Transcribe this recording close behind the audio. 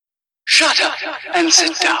Shut up and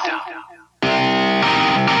sit down.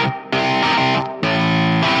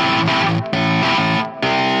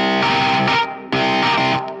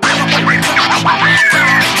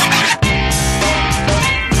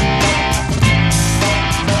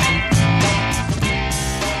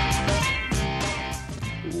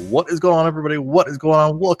 What is going on, everybody? What is going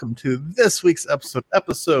on? Welcome to this week's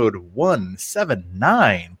episode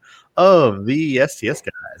 179 of the STS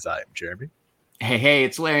guys. I am Jeremy. Hey,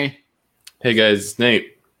 it's Larry. Hey guys, it's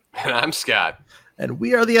Nate. And I'm Scott. And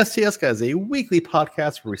we are the STS guys, a weekly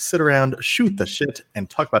podcast where we sit around, shoot the shit, and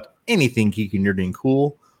talk about anything geeky, nerdy, and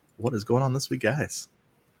cool. What is going on this week, guys?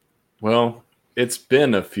 Well, it's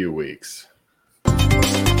been a few weeks.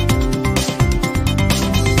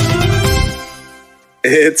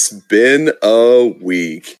 It's been a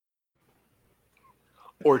week.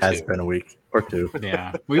 Or two. Has been a week or two.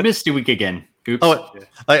 Yeah, we missed a week again. Oops. Oh,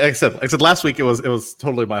 like I said last week it was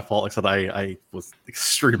totally my fault. Except I was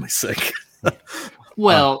extremely sick.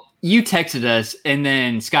 Well, you texted us, and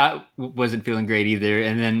then Scott wasn't feeling great either.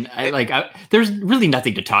 And then there's really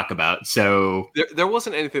nothing to talk about. So There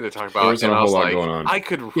wasn't anything to talk about. There wasn't and a I was whole lot like, going on. I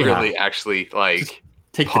could really actually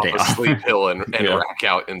take pop the day a off. sleep pill and Yeah. rack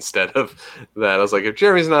out instead of that. I was like, if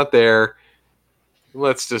Jeremy's not there,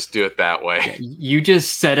 let's just do it that way. You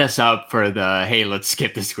just set us up for the hey, let's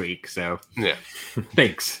skip this week. So Yeah.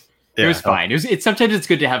 thanks. Yeah. It was fine. It's sometimes it's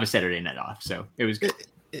good to have a Saturday night off. So it was good.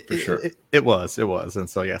 For sure. It was. And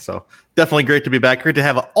so definitely great to be back. Great to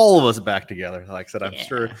have all of us back together. Like I said, I'm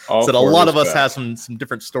sure All that a four lot of us back. have some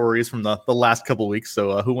different stories from the last couple of weeks.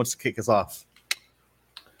 So who wants to kick us off?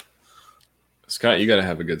 Scott, you got to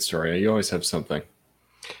have a good story. You always have something.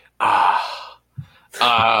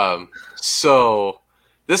 So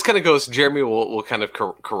this kind of goes, Jeremy will kind of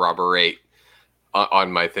corroborate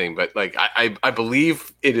on my thing, but like I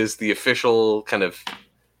believe it is the official kind of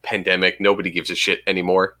pandemic. Nobody gives a shit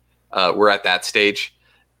anymore. We're at that stage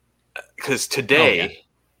because today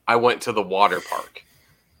I went to the water park.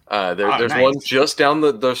 There's nice. one just down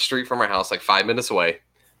the street from our house, like 5 minutes away,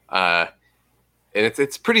 and it's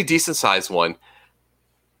a pretty decent sized one.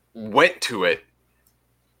 Went to it,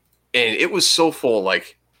 and it was so full.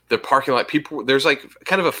 Like the parking lot, there's like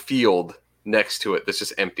kind of a field next to it that's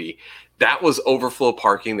just empty. That was overflow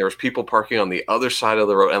parking. There was people parking on the other side of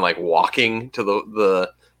the road and like walking to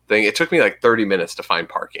the thing. It took me like 30 minutes to find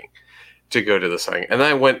parking to go to this thing. And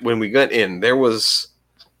then when we got in, there was,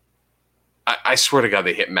 I swear to God,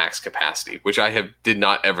 they hit max capacity, which did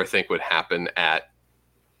not ever think would happen at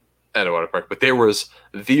a water park. But there was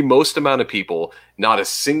the most amount of people, not a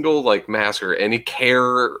single like mask or any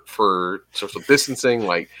care for social distancing.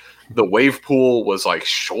 Like the wave pool was like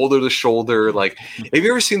shoulder to shoulder. Like, have you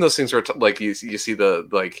ever seen those things where like you see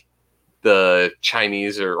the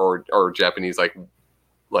Chinese or Japanese like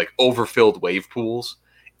overfilled wave pools?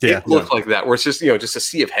 Yeah, It looked like that, where it's just a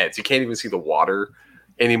sea of heads. You can't even see the water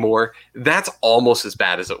anymore. That's almost as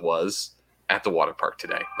bad as it was at the water park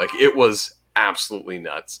today. Like it was absolutely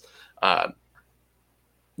nuts.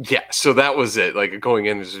 So that was it. Like going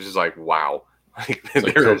in is just like, wow. Like,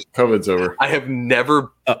 COVID's over. I have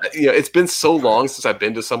never, it's been so long since I've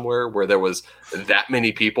been to somewhere where there was that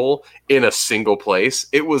many people in a single place.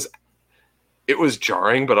 It was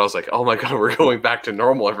jarring, but I was like, oh my God, we're going back to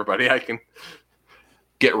normal, everybody. I can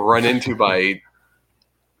get run into by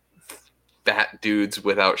fat dudes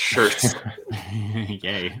without shirts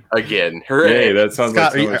Yay. again. Hooray. Hey, that sounds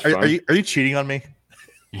Scott, like so much fun. are you cheating on me?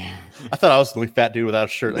 I thought I was the only fat dude without a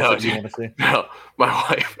shirt. That's No, what you dude. want to see. No, my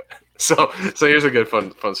wife. So here's a good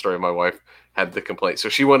fun story. My wife had the complaint. So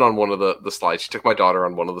she went on one of the slides. She took my daughter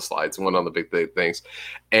on one of the slides and went on the big things.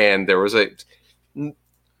 And there was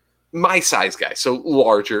my size guy, so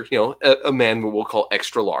larger, a man we'll call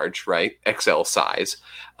extra large, right? XL size,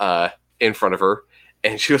 in front of her.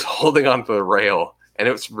 And she was holding onto the rail, and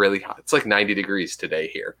it was really hot. It's like 90 degrees today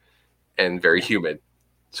here and very humid.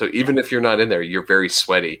 So even if you're not in there, you're very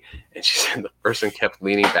sweaty. And she said the person kept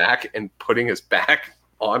leaning back and putting his back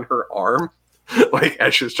on her arm, like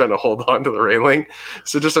as she was trying to hold on to the railing.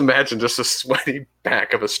 So just imagine just a sweaty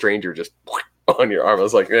back of a stranger just on your arm. I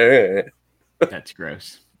was like, eh. That's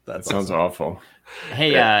gross. That sounds awful.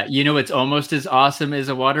 Hey, it's almost as awesome as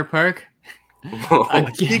a water park. A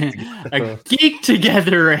geek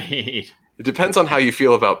together raid. It depends on how you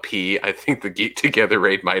feel about pee. I think the Geek Together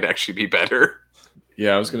raid might actually be better.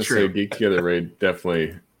 Yeah, I was going to True. say Geek Together Raid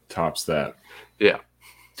definitely tops that. Yeah.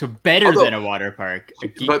 So better than a water park. A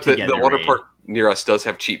geek But the together water raid. park near us does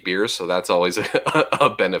have cheap beers, so that's always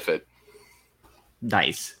a benefit.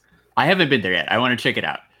 Nice. I haven't been there yet. I want to check it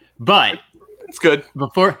out. But It's good.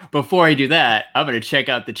 Before I do that, I'm going to check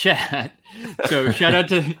out the chat. So shout out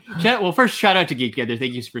to chat. Well, first shout out to Geek Together.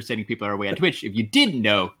 Thank you for sending people our way on Twitch. If you didn't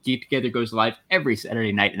know, Geek Together goes live every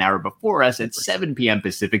Saturday night, an hour before us at 7 p.m.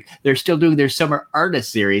 Pacific. They're still doing their summer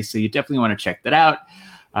artist series, so you definitely want to check that out.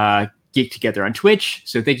 Geek Together on Twitch.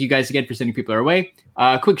 So thank you guys again for sending people our way.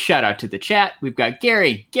 Quick shout out to the chat. We've got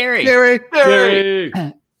Gary,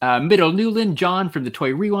 Middle Newland, John from the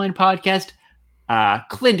Toy Rewind podcast,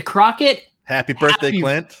 Clint Crockett. Happy birthday,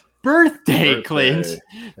 Clint. Birthday, Clint.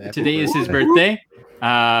 Today is his birthday.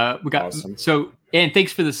 We got Awesome. and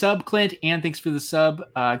thanks for the sub, Clint, and thanks for the sub,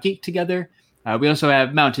 Geek Together. We also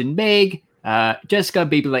have Mountain Meg, Jessica,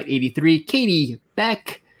 Babylight 83, Katie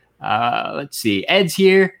Beck. Let's see, Ed's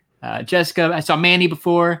here. Jessica, I saw Manny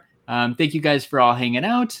before. Thank you guys for all hanging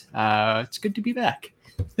out. It's good to be back.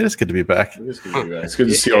 It is good to be back. It's good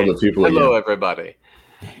to see all the people Hello, again. everybody.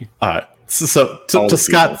 All right. So to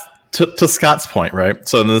Scott, to Scott's point, right?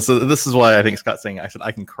 So this is why I think Scott's saying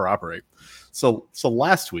I can corroborate. So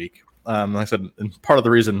last week, like I said, and part of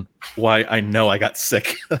the reason why I know I got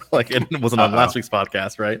sick, like it wasn't on last week's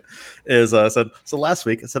podcast, right? Is I said so last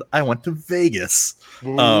week. I said I went to Vegas.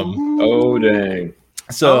 Oh dang!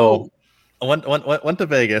 So I went to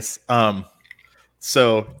Vegas.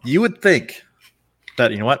 So you would think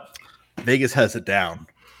that, you know what, Vegas has it down.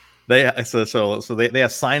 They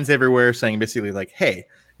have signs everywhere saying basically like, hey,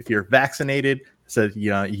 if you're vaccinated, said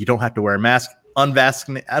you don't have to wear a mask.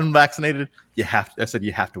 Unvaccinated, you have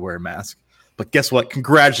to wear a mask. But guess what?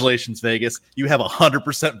 Congratulations, Vegas. You have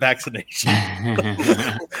 100% vaccination.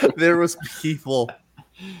 There was people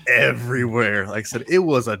everywhere. Like I said, it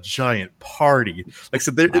was a giant party. Like I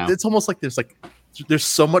said, it's almost like there's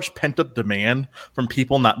so much pent up demand from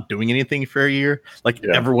people not doing anything for a year. Like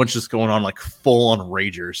everyone's just going on like full on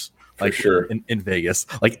ragers. Like for sure in Vegas.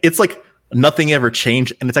 Like it's like nothing ever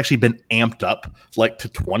changed, and it's actually been amped up like to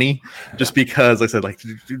 20, just because like I said, like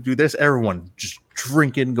dude, there's everyone just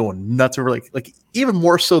drinking, going nuts over like even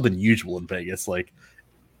more so than usual in Vegas. Like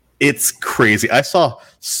it's crazy. I saw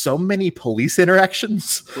so many police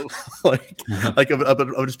interactions, like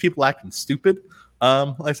of just people acting stupid.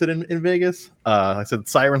 Like I said in Vegas, I said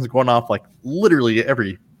sirens going off like literally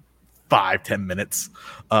every 5-10 minutes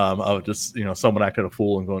of just someone acting a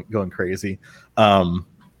fool and going crazy.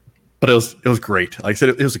 But it was great. Like I said,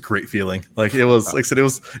 it was a great feeling. Like it was, like I said, it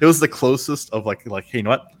was the closest of like, hey, you know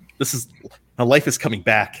what? This is life is coming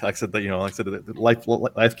back. Like I said,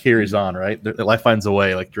 life carries on, right? Life finds a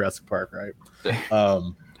way, like Jurassic Park, right?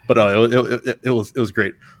 But it was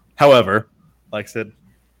great. However, like I said,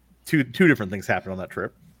 two different things happened on that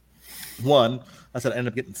trip. One, I said I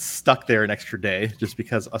ended up getting stuck there an extra day just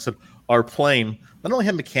because I said our plane not only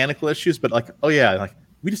had mechanical issues, but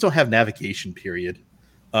we just don't have navigation, period.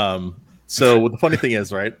 So the funny thing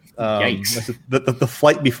is, right? The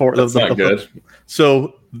flight before that's not good.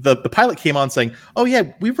 So the pilot came on saying, "Oh yeah,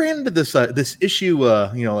 we ran into this issue.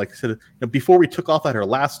 Like I said, before we took off at our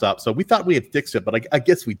last stop. So we thought we had fixed it, but I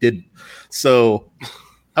guess we didn't. So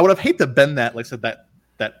I would have hated to bend that, like I said, that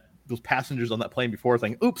those passengers on that plane before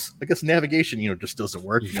saying, oops, I guess navigation, just doesn't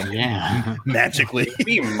work. Magically.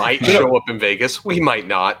 We might show up in Vegas. We might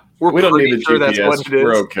not. We don't need the sure GPS. That's what it is.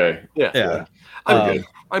 We're okay. Yeah.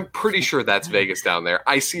 I'm pretty sure that's Vegas down there.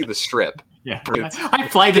 I see the strip. Yeah, I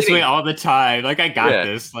fly this way all the time. Like I got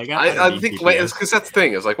this. Like I think because that's the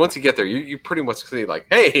thing is like once you get there, you pretty much see like,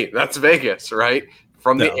 hey, that's Vegas, right?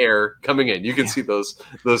 From the air coming in, you can see those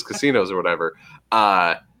casinos or whatever.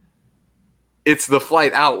 It's the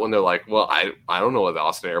flight out when they're like, well, I don't know what the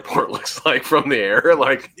Austin airport looks like from the air.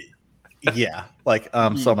 Like, yeah, like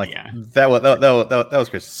so I'm like that was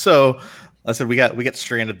crazy. So I said we got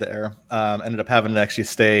stranded there. Ended up having to actually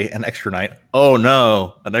stay an extra night. Oh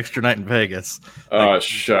no, an extra night in Vegas. Oh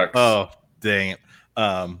shucks. Oh dang it.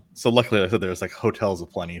 So luckily I said there's like hotels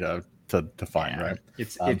aplenty to find, right?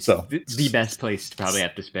 It's the best place to probably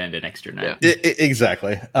have to spend an extra night. Yeah.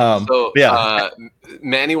 Exactly.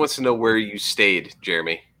 Manny wants to know where you stayed,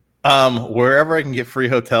 Jeremy. Wherever I can get free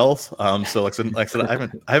hotels. So like I said, I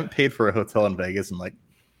haven't paid for a hotel in Vegas in like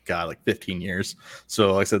 15 years.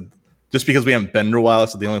 So like I said, just because we haven't been in a while,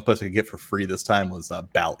 so the only place I could get for free this time was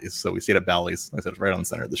Bally's. So we stayed at Bally's. Like I said, right on the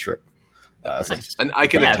center of the strip. And I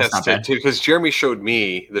can attest to it too, because Jeremy showed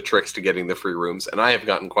me the tricks to getting the free rooms, and I have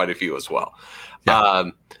gotten quite a few as well.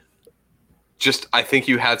 Yeah. I think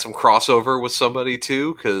you had some crossover with somebody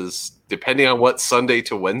too, because depending on what Sunday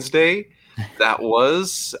to Wednesday that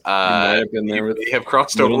was, you may have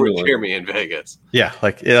crossed over with Jeremy in Vegas. Yeah,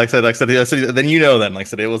 like I said, then then like I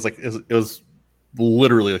said, it was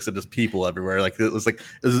literally like I said, just people everywhere. Like it was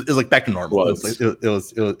like back to normal.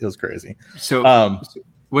 It was crazy. So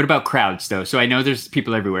What about crowds though? So I know there's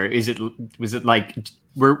people everywhere. Was it like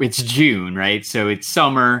it's June, right? So it's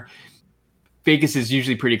summer. Vegas is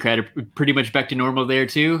usually pretty crowded, pretty much back to normal there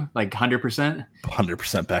too, like 100%.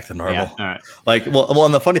 100% back to normal. Yeah, all right. Like, well,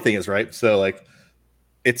 and the funny thing is, right? So like,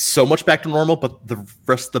 it's so much back to normal, but the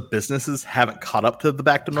rest of the businesses haven't caught up to the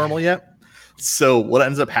back to normal yet. So what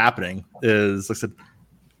ends up happening is, like I said,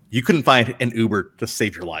 you couldn't find an Uber to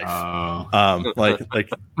save your life.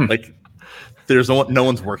 Like there's no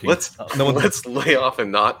one's working. Let's lay off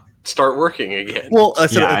and not start working again. Well, so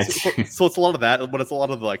it's a lot of that, but it's a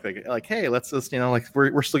lot of like hey, let's just like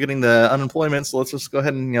we're still getting the unemployment, so let's just go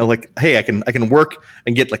ahead and like, hey, I can work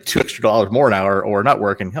and get like $2 extra more an hour, or not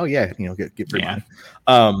work and get free money.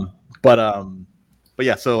 But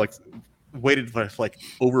yeah, so like waited for like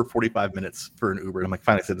over 45 minutes for an Uber. I'm like,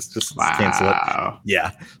 finally said, let's cancel it.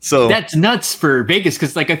 Yeah. So that's nuts for Vegas,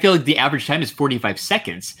 because like I feel like the average time is 45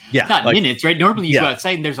 seconds. Yeah. Not minutes, right? Normally you go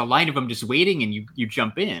outside and there's a line of them just waiting and you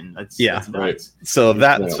jump in. That's nuts. Right. So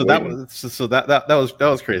that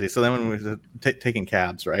was crazy. So then when we were taking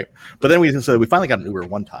cabs, right? But then we finally got an Uber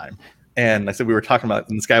one time. And I said, we were talking about it,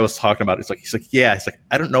 and this guy was talking about it. He's like, yeah. He's like,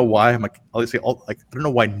 I don't know why. I'm like, I don't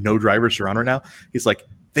know why no drivers are around right now. He's like,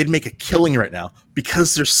 they'd make a killing right now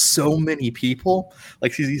because there's so many people.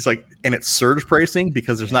 Like he's like, and it's surge pricing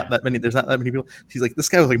because there's not that many people. He's like, this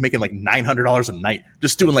guy was like making like $900 a night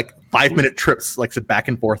just doing like 5-minute trips, like back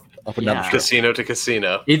and forth up and down the strip. Casino to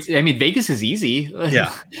casino. Vegas is easy.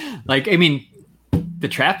 Yeah. Like, I mean, the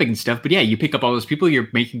traffic and stuff, but yeah, you pick up all those people, you're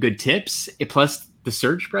making good tips, plus the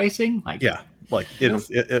surge pricing. Like, yeah. Like it's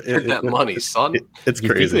that money, son. It's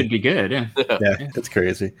crazy. It would be good. Yeah, it's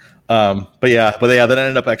crazy. But that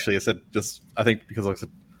ended up actually. I think because like I said,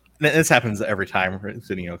 and this happens every time. Right?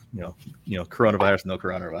 So, coronavirus, no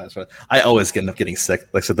coronavirus. Right? I always end up getting sick.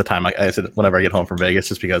 Like at the time, I said whenever I get home from Vegas,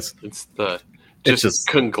 just because it's just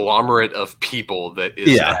conglomerate of people that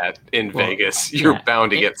is in Vegas. You're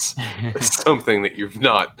bound to get something that you've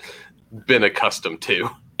not been accustomed to.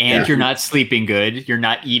 And you're not sleeping good. You're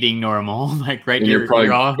not eating normal. Like, right? And you're probably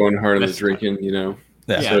going hard on the drinking, Yeah,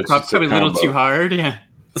 so probably a little too hard. Yeah.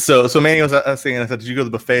 So Manny was saying, I said, did you go to the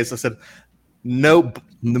buffets? I said, no.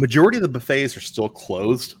 The majority of the buffets are still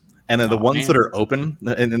closed, and then the ones that are open,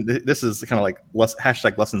 and this is kind of like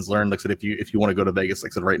hashtag lessons learned. Like I said, if you want to go to Vegas,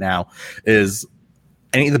 like I said, right now, is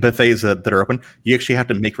any of the buffets that are open, you actually have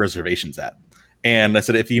to make reservations at. And I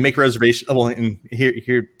said, if you make reservations, and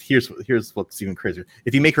here's what's even crazier.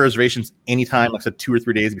 If you make reservations anytime, like I said, 2 or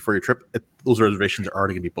 3 days before your trip, those reservations are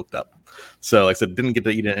already going to be booked up. So like I said, didn't get to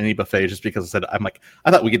eat at any buffet just because I said, I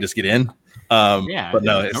thought we could just get in. But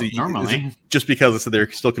no, normally just because I said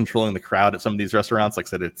they're still controlling the crowd at some of these restaurants. Like I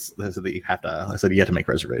said, you have to make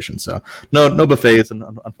reservations. So no buffets, and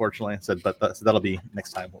unfortunately, I said, but that'll be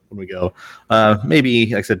next time when we go. Maybe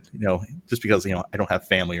like I said, just because I don't have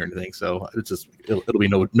family or anything, so it'll be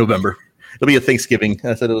November. It'll be a Thanksgiving.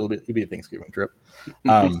 I said it'll be a Thanksgiving trip.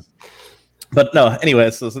 But no,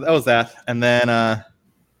 anyways, so that was that, and then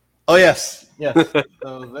yes.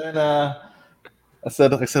 So then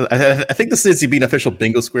I said, I think this needs to be an official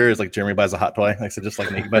bingo square. Is like Jeremy buys a hot toy. Like I said, just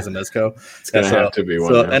like Nate buys a Mezco. It's gonna have to be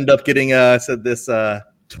one. So end up getting this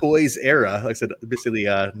Toys Era. Like I said, basically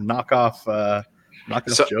knockoff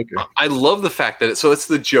Joker. I love the fact that it's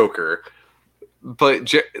the Joker,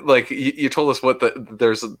 but like you told us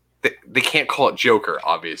they can't call it Joker,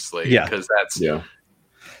 obviously, because that's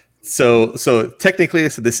So technically,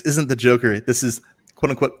 so this isn't the Joker. This is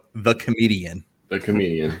quote unquote the comedian. The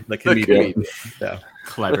comedian. Yeah.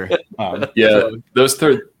 Clever. Those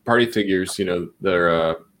third-party figures,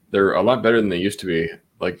 they're a lot better than they used to be.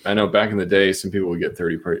 Like I know back in the day, some people would get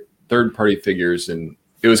third-party figures, and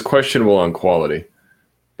it was questionable on quality.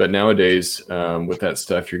 But nowadays, with that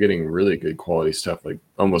stuff, you're getting really good quality stuff, like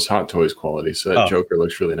almost Hot Toys quality. So that Joker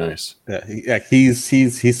looks really nice. Yeah, he's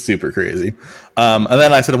super crazy. And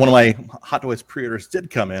then I said one of my Hot Toys pre-orders did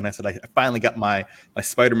come in. I said I finally got my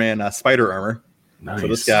Spider-Man spider armor. Nice. So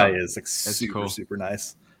this guy is like super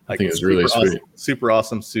nice. Like, I think it's really sweet. Super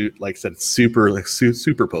awesome suit. Like I said, super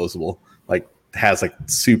posable. Like has like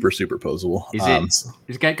super posable.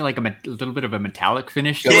 It's got like a little bit of a metallic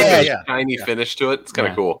finish. Shiny finish to it. It's kind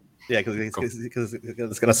of cool. Yeah, because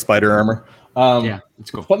it's got a spider armor.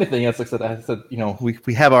 It's cool. The funny thing is, like I said,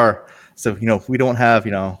 we have our we don't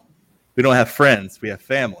have friends, we have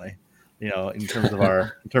family. In terms of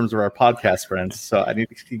our podcast friends. So I need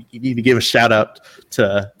to give a shout out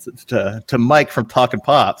to Mike from Talking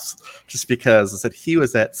Pops, just because I said he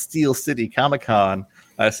was at Steel City Comic Con.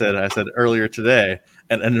 I said earlier today,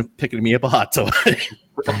 and ended up picking me up a hot toy.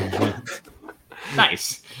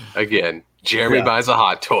 Nice. Again, Jeremy buys a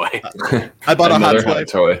hot toy. I bought a Another hot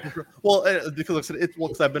toy. hot toy. Well, because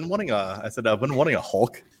because I've been wanting I've been wanting a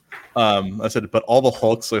Hulk. I said, but all the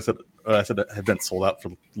Hulks, I said, have been sold out for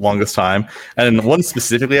the longest time. And one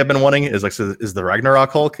specifically I've been wanting is the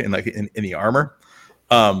Ragnarok Hulk in the armor.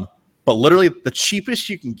 But literally the cheapest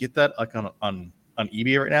you can get that like on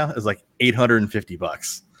eBay right now is like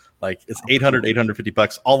 $850. Like it's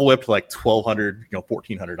 $850 all the way up to like $1,200,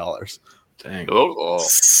 $1,400. Dang. Oh.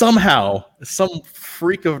 Somehow, some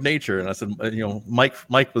freak of nature, and I said,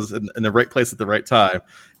 Mike was in the right place at the right time.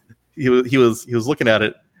 He was looking at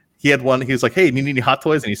it. He had one. He was like, "Hey, do you need any hot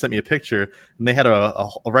toys?" And he sent me a picture, and they had a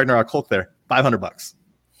Ragnarok Hulk there, $500.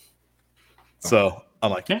 So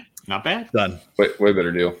I'm like, Yeah, not bad. done. Way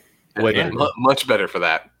better deal. Way Yeah. better. Much better for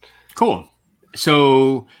that. Cool.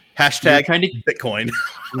 So Hashtag you're trying to Bitcoin.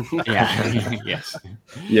 yeah yes.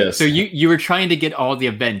 Yes. So you were trying to get all the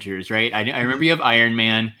Avengers, right? I remember you have Iron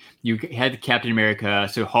Man. You had Captain America.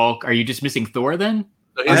 So Hulk. Are you just missing Thor then?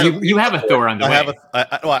 You have a Thor on the way.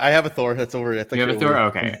 I have a Thor that's over. I think You have a Thor?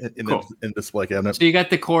 Okay, cool. In display cabinet. So you got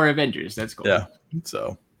the core Avengers. That's cool. Yeah.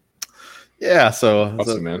 So. Yeah. So.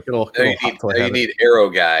 Awesome, man. You need Arrow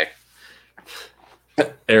Guy.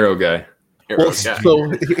 Arrow guy. Well, so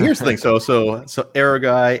here's the thing. So Arrow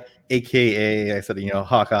Guy, aka I said,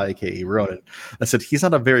 Hawkeye, aka Ronin. I said he's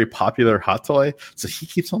not a very popular hot toy, so he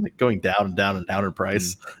keeps on going down and down and down in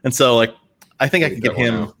price. And so I think I can get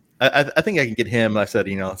him. I think I can get him. I said,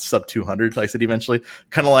 sub 200. I said eventually,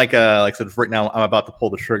 kind of like I said, right now I'm about to pull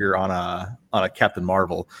the trigger on a Captain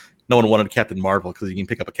Marvel. No one wanted Captain Marvel because you can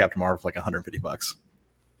pick up a Captain Marvel for like $150,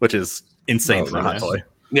 which is insane for a hot toy.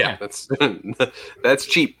 Yeah, that's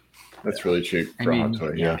cheap. That's really cheap for a hot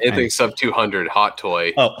toy. Yeah. Anything sub 200 hot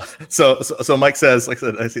toy. Oh, so Mike says, like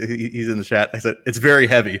I said, he's in the chat. I said it's very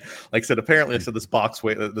heavy. Like I said, apparently, I said this box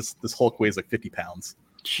weight, this Hulk weighs like 50 pounds.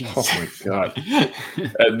 Jeez. Oh my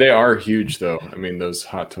god, they are huge though. I mean, those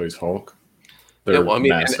Hot Toys Hulk. They're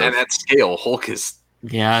massive. And at scale, Hulk is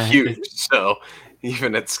huge. So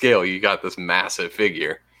even at scale, you got this massive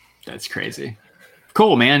figure. That's crazy.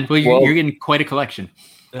 Cool, man. Well, you're getting quite a collection.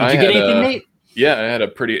 Did you get anything, Nate? Yeah, I had a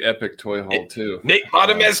pretty epic toy haul too. Nate bought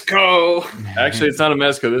a Mezco. Actually, it's not a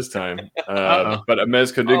Mezco this time, but a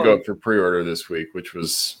Mezco did go up for pre-order this week, which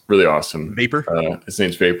was really awesome. Vapor? His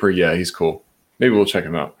name's Vapor. Yeah, he's cool. Maybe we'll check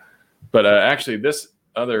him out. But actually, this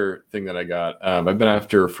other thing that I got, I've been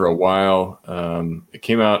after for a while. It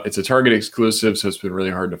came out. It's a Target exclusive, so it's been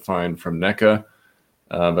really hard to find from NECA.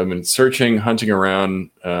 I've been searching, hunting around,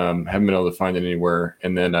 haven't been able to find it anywhere.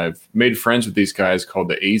 And then I've made friends with these guys called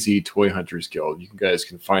the AZ Toy Hunters Guild. You guys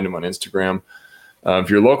can find them on Instagram. If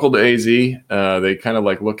you're local to AZ, they kind of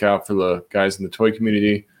look out for the guys in the toy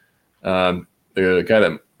community. The guy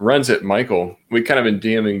that runs it, Michael, we kind of been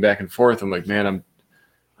DMing back and forth. I'm like, man,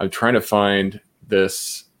 I'm trying to find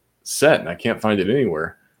this set and I can't find it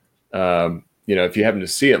anywhere. If you happen to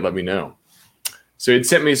see it, let me know. So he'd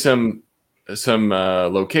sent me some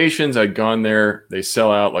locations. I'd gone there. They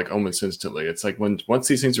sell out almost instantly. It's like once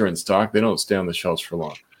these things are in stock, they don't stay on the shelves for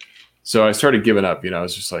long. So I started giving up. I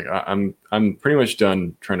was just like, I'm pretty much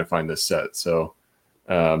done trying to find this set. So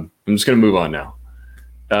I'm just going to move on now.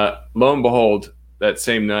 Lo and behold, that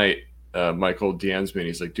same night, Michael DMs me and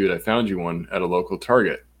he's like, dude, I found you one at a local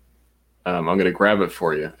Target. I'm going to grab it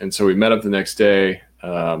for you. And so we met up the next day.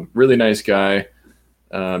 Really nice guy.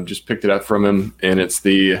 Just picked it up from him, and it's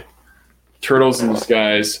the Turtles in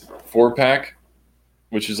Disguise 4-pack,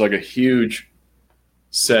 which is like a huge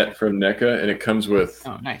set from NECA, and it comes with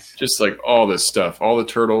just all this stuff, all the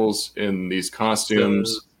turtles in these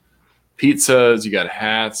costumes, pizzas, you got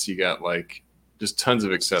hats, you got just tons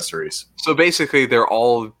of accessories. So basically they're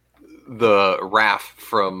all the Raph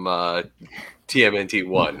from TMNT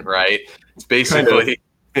 1, right? It's basically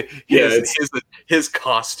his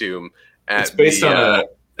costume. It's based on a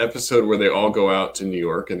episode where they all go out to New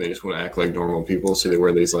York and they just want to act like normal people, so they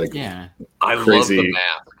wear these I crazy love the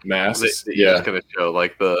masks. It's gonna show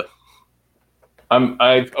the.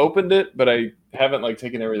 I've opened it, but I haven't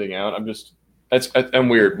taken everything out. I'm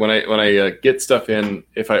weird when I get stuff in.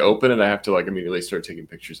 If I open it, I have to immediately start taking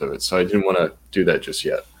pictures of it. So I didn't want to do that just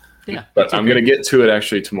yet. Yeah, but I'm gonna get to it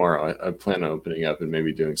actually tomorrow. I plan on opening up and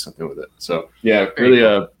maybe doing something with it. So yeah, really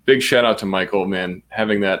a big shout out to Michael, man.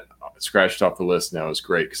 Having that scratched off the list now is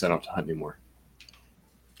great because I don't have to hunt anymore.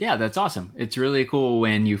 Yeah, that's awesome. It's really cool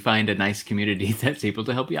when you find a nice community that's able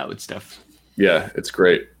to help you out with stuff. Yeah, it's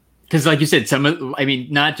great. Because like you said,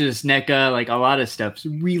 not just NECA, a lot of stuff's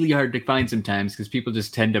really hard to find sometimes because people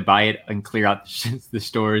just tend to buy it and clear out the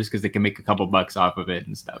stores because they can make a couple bucks off of it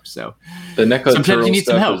and stuff. So the NECA sometimes you need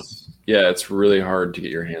some help. Yeah, it's really hard to get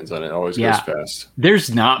your hands on it. It always goes fast.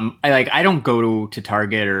 There's not I don't go to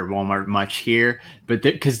Target or Walmart much here, but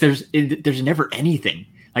because there's never anything.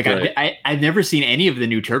 Like Right. I've never seen any of the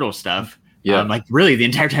new Turtle stuff. Yeah. Like really the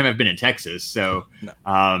entire time I've been in Texas. So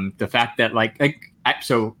the fact that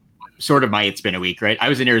so sort of it's been a week, right? I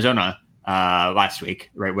was in Arizona last week,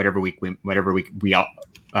 right? Whatever week we all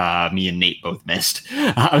me and Nate both missed.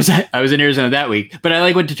 I was in Arizona that week, but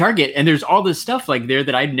I went to Target and there's all this stuff there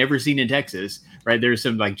that I'd never seen in Texas, right? There's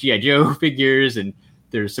some G.I. Joe figures and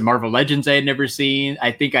there's some Marvel Legends I had never seen.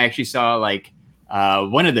 I think I actually saw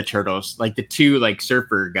one of the Turtles, the two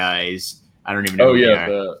surfer guys. I don't even know. Oh yeah,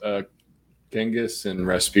 the Genghis and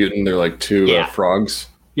Rasputin. They're two frogs.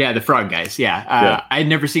 Yeah, the frog guys. Yeah. I had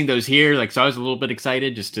never seen those here. So I was a little bit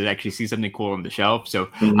excited just to actually see something cool on the shelf. So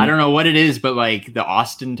I don't know what it is, but the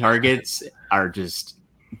Austin Targets are just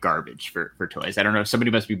garbage for toys. I don't know.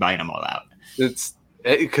 Somebody must be buying them all out. It's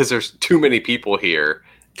because there's too many people here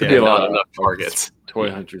to be not enough Targets. Toy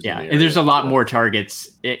hunters. Yeah, and there's a lot more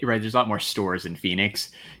Targets, right? There's a lot more stores in Phoenix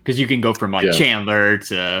because you can go from Chandler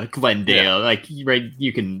to Glendale. Right,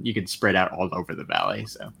 you can spread out all over the valley.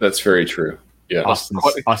 So that's very true. Yeah,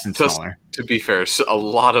 Austin's smaller. To be fair, so a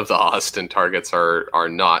lot of the Austin Targets are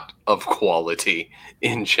not of quality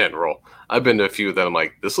in general. I've been to a few of them. I'm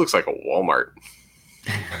like, this looks like a Walmart.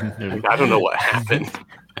 I don't know what happened.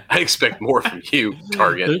 I expect more from you,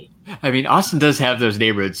 Target. I mean, Austin does have those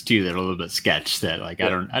neighborhoods too that are a little bit sketch. That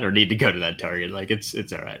I don't need to go to that Target.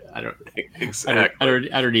 It's all right. I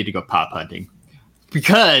don't need to go pop hunting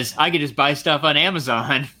because I can just buy stuff on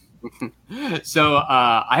Amazon. So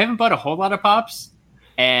I haven't bought a whole lot of pops,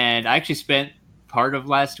 and I actually spent part of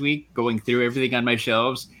last week going through everything on my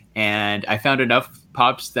shelves, and I found enough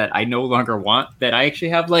pops that I no longer want that I actually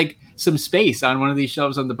have some space on one of these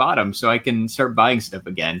shelves on the bottom, so I can start buying stuff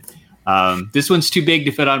again. This one's too big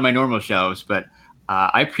to fit on my normal shelves, but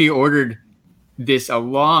I pre-ordered this a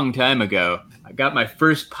long time ago. I got my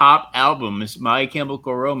first pop album, My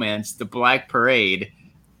Chemical Romance, The Black Parade.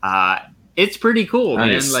 It's pretty cool,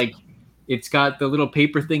 nice. Man. It's got the little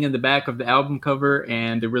paper thing in the back of the album cover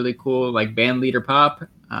and the really cool band leader pop,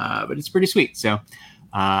 but it's pretty sweet. So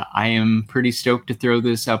I am pretty stoked to throw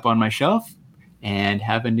this up on my shelf and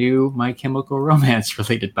have a new My Chemical Romance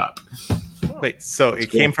related pop. Wait, so it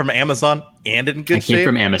came from Amazon and in good shape? It came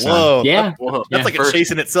from Amazon. Whoa, yeah. That's a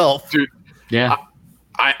chase in itself. Dude, yeah.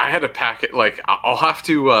 I had a packet, I'll have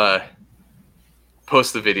to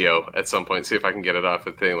post the video at some point, see if I can get it off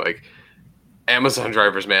the thing. Amazon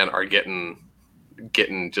drivers, man, are getting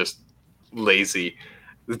just lazy.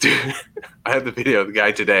 Dude, I had the video. The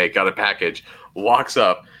guy today got a package, walks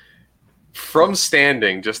up from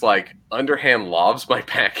standing, just underhand lobs my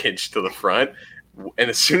package to the front, and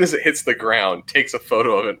as soon as it hits the ground, takes a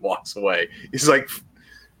photo of it and walks away. He's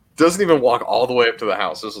doesn't even walk all the way up to the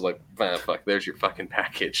house. This is fuck, there's your fucking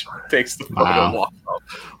package. Takes the photo and walks off.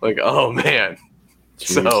 Oh man.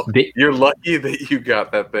 Jeez. So you're lucky that you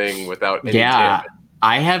got that thing without any damage.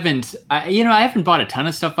 I haven't bought a ton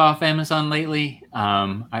of stuff off Amazon lately.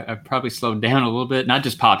 I've probably slowed down a little bit, not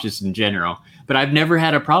just pops, just in general, but I've never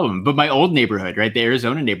had a problem. But my old neighborhood, right, the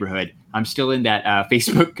Arizona neighborhood, I'm still in that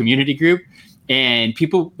Facebook community group, and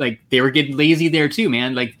people they were getting lazy there too,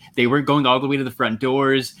 man. They weren't going all the way to the front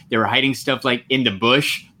doors. They were hiding stuff in the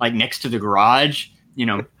bush, next to the garage,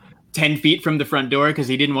 10 feet from the front door because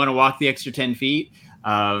he didn't want to walk the extra 10 feet. So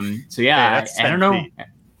I don't know.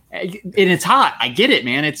 And it's hot. I get it,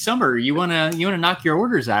 man. It's summer. You wanna knock your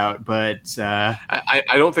orders out, but I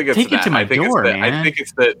don't think it's take that. It to my door, man. I think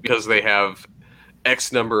it's that because they have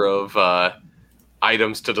X number of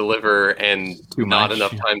items to deliver and not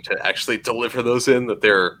enough time to actually deliver those in, that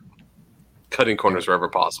they're cutting corners wherever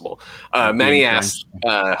possible. Manny asked,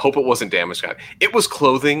 hope it wasn't damaged. It was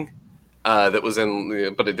clothing that was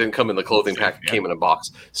in, but it didn't come in the clothing pack. It came in a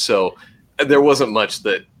box. So there wasn't much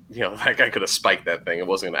that, that guy could have spiked that thing. It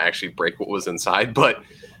wasn't going to actually break what was inside, but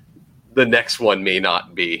the next one may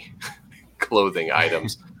not be clothing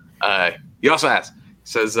items. He also asked,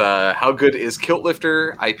 says, how good is Kilt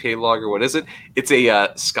Lifter IPA lager? What is it? It's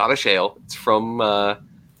a Scottish ale. It's from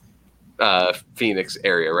Phoenix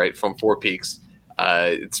area, right? From Four Peaks.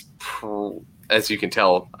 It's as you can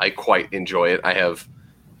tell, I quite enjoy it. I have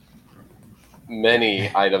many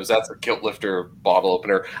items. That's a Kilt Lifter bottle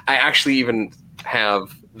opener. I actually even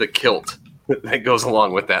have the kilt that goes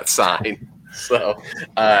along with that sign. So,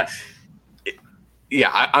 I'm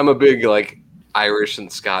a big Irish and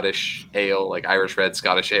Scottish ale, Irish red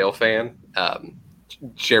Scottish ale fan.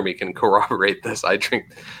 Jeremy can corroborate this. I used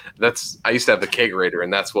to have the kegerator,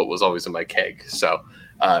 and that's what was always in my keg. So,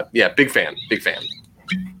 big fan.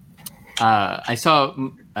 I saw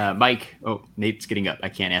Mike. Oh, Nate's getting up. I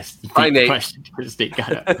can't ask Hi, the Nate. question because Nate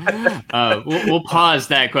got up. We'll pause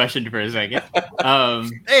that question for a second.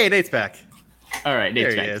 Hey, Nate's back. All right,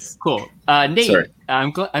 Nate's There he back. is. Cool. Nate, Sorry.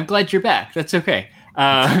 I'm glad you're back. That's okay.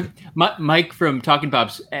 Mike from Talking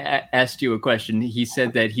Pops asked you a question. He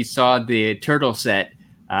said that he saw the turtle set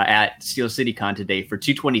at Steel City Con today for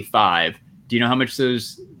 $225. Do you know how much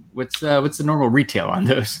those? What's the normal retail on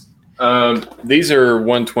those? These are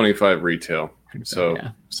 $125 retail. So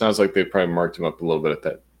Yeah. sounds like they probably marked them up a little bit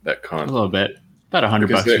at that con. A little bit, about $100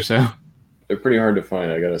 Because or so. They're pretty hard to find,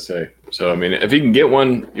 I gotta say. So I mean, if you can get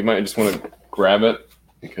one, you might just want to grab it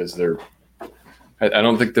because they're. I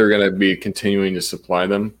don't think they're gonna be continuing to supply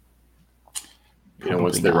them.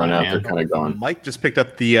 Once they run out, they're kind of gone. Mike just picked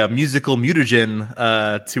up the musical mutagen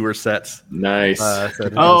tour set. Nice.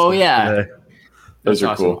 Oh yeah, Those are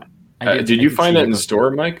awesome. cool. Did you find that in the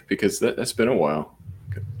store, Mike? Because that's been a while.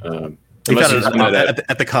 We Unless found you it found it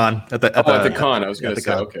at the con. At the con. I was going at to the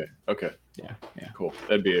say, con. okay, Yeah. cool.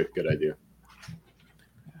 That'd be a good idea.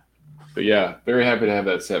 But yeah, very happy to have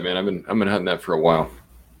that set, man. I've been hunting that for a while.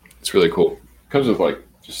 It's really cool. Comes with like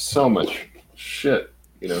just so much shit,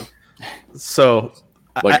 So,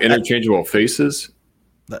 like interchangeable faces.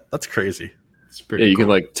 that's crazy. It's pretty. Yeah, you cool. can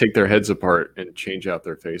like take their heads apart and change out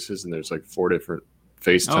their faces, and there's like 4 different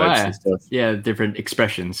face types and stuff. Yeah, different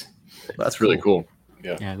expressions. That's really cool.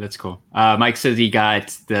 Yeah, that's cool. Mike says he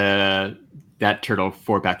got that turtle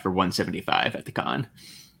 4-pack for $175 at the con.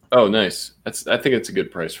 Oh, nice. I think it's a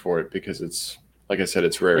good price for it because it's, like I said,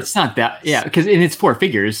 it's rare. It's not that, because it's 4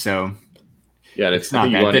 figures, so Yeah, and it's if you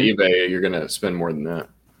not go on bad. eBay, you're gonna spend more than that.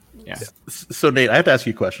 Yeah. So Nate, I have to ask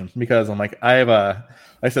you a question because I'm like, I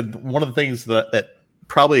said one of the things that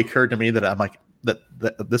probably occurred to me that I'm like that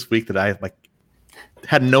this week that I like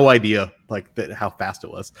had no idea like that how fast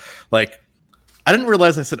it was. Like I didn't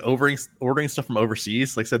realize I said ordering stuff from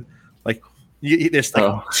overseas. Like I said, like there's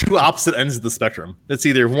like two opposite ends of the spectrum. It's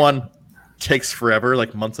either one takes forever,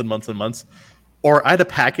 like months and months and months, or I had a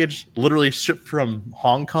package literally shipped from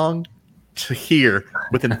Hong Kong to here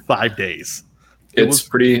within 5 days. It's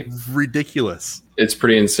pretty ridiculous. It's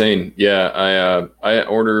pretty insane. Yeah, I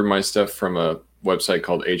order my stuff from a website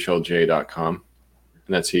called HLJ.com,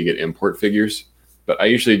 and that's how you get import figures. But I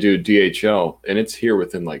usually do DHL, and it's here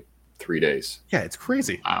within like 3 days. Yeah, it's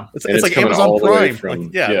crazy. Wow. It's And it's like coming Amazon all the way Prime. from-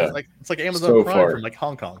 Like, yeah. it's like Amazon So Prime far. from like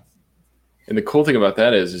Hong Kong. And the cool thing about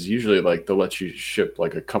that is usually like they'll let you ship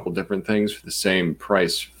like a couple different things for the same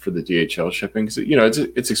price for the DHL shipping. So,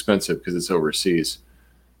 it's expensive because it's overseas,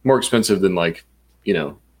 more expensive than like,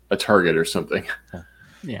 a Target or something.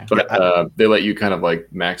 Yeah. But they let you kind of like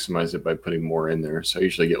maximize it by putting more in there. So I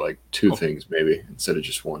usually get like 2 things maybe instead of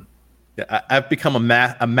just one. Yeah, I've become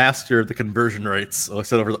a master of the conversion rates. Like I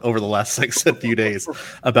said over the last few days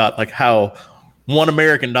about like how $1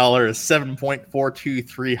 American is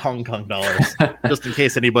 7.423 Hong Kong dollars. Just in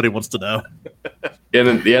case anybody wants to know.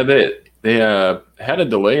 And they had a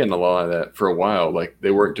delay in a lot of that for a while. Like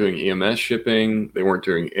they weren't doing EMS shipping, they weren't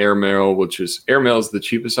doing airmail, airmail is the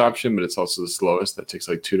cheapest option, but it's also the slowest. That takes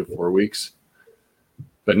like 2 to 4 weeks.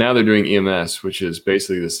 But now they're doing EMS, which is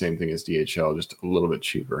basically the same thing as DHL, just a little bit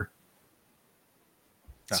cheaper.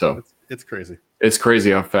 So it's crazy. It's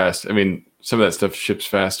crazy how fast. I mean, some of that stuff ships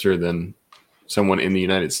faster than someone in the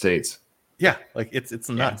United States. Yeah, like it's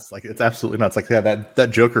nuts. Like it's absolutely nuts. Like that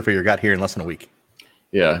Joker figure got here in less than a week.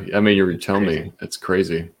 Yeah, I mean, you're telling me it's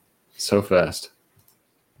crazy, so fast.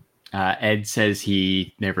 Ed says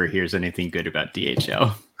he never hears anything good about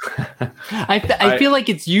DHL. I feel like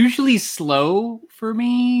it's usually slow for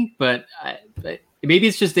me, but maybe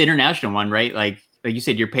it's just the international one, right? Like you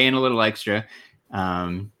said, you're paying a little extra.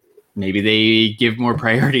 Maybe they give more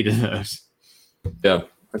priority to those. Yeah,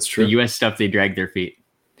 that's true. The U.S. stuff, they drag their feet.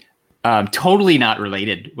 Totally not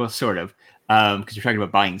related. Well, sort of, because you're talking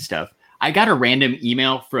about buying stuff. I got a random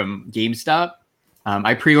email from GameStop.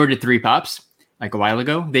 I pre-ordered 3 pops like a while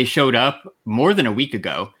ago. They showed up more than a week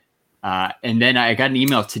ago. And then I got an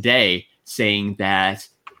email today saying that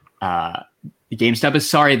GameStop is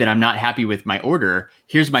sorry that I'm not happy with my order.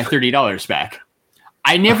 Here's my $30 back.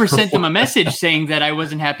 I never sent them a message saying that I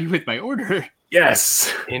wasn't happy with my order.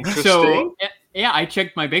 Yes. Interesting. So, yeah, I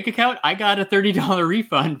checked my bank account. I got a $30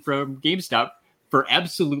 refund from GameStop for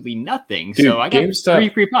absolutely nothing. Dude, so I got GameStop- 3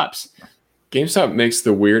 free pops. GameStop makes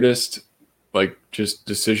the weirdest, like, just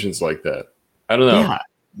decisions like that. I don't know.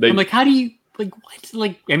 Yeah. I'm like, how do you, like, what?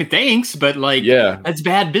 Like, I mean, thanks, but, like, Yeah. that's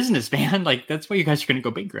bad business, man. Like, that's why you guys are going to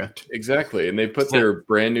go bankrupt. Exactly. And they put their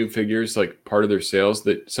brand new figures, like, part of their sales.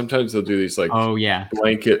 That sometimes they'll do these, like, Oh, yeah.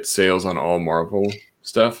 blanket sales on all Marvel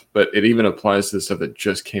stuff, but it even applies to the stuff that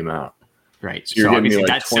just came out. Right. So you're getting me obviously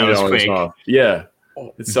like that sells $20 quick. off. Yeah.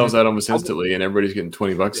 It sells out almost instantly, and everybody's getting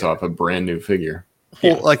 $20 off a brand new figure.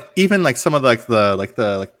 Well, like even like some of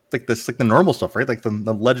the normal stuff, right? Like the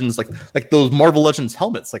Legends, like those Marvel Legends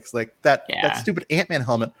helmets, like that stupid Ant-Man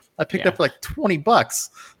helmet I picked up for like $20.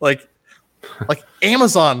 Like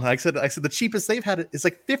Amazon, I said the cheapest they've had is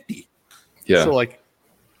like 50. Yeah. So like,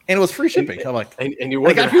 and it was free shipping. I'm like, and you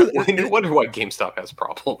wonder, you wonder why GameStop has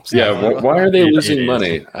problems. Yeah. Why are they losing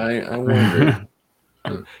money? I wonder.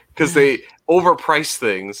 Because they overprice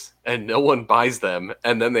things and no one buys them,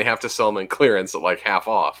 and then they have to sell them in clearance at like half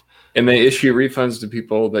off. And they issue refunds to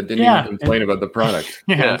people that didn't even complain about the product.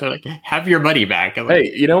 They're like, have your money back. I'm like,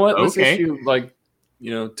 Hey, you know what? Let's okay. issue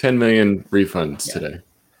 10 million refunds today.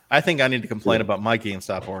 I think I need to complain about my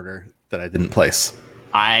GameStop order that I didn't place.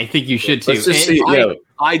 I think you should too. Let's just see.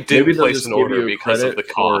 I did Maybe they'll place just an give order you because of credit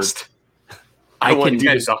the cost. I I won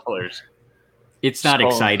can- $10. It's not So-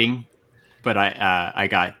 exciting, but I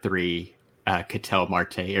got 3 Cattell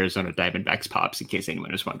Marte Arizona Diamondbacks pops in case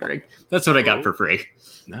anyone was wondering. That's what I got for free.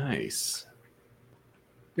 Nice.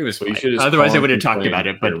 It was Well, you fine. should just Otherwise, call I would have and talked complain about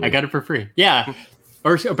it, but clearly. I got it for free. Yeah.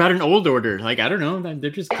 Or about an old order. Like, I don't know. They're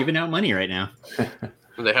just giving out money right now.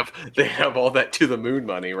 They have all that to the moon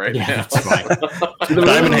money right Yeah, now. that's fine.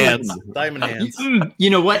 Diamond hands. You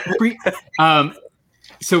know what?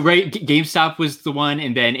 So GameStop was the one,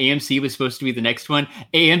 and then AMC was supposed to be the next one.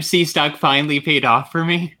 AMC stock finally paid off for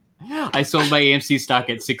me. I sold my AMC stock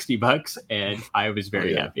at $60, and I was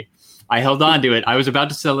very happy. I held on to it. I was about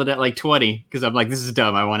to sell it at like 20 because I'm like, this is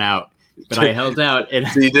dumb. I want out, but I held out. And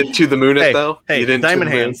So you did to the moon it though? Hey, you didn't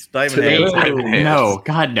Diamond to the moon? hands. Diamond To the hands. moon. Diamond hands. no,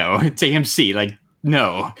 God, no. It's AMC. Like,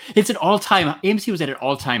 no, it's an all-time. AMC was at an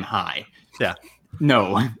all-time high. Yeah.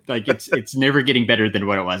 No, like it's never getting better than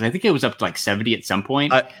what it was. I think it was up to like 70 at some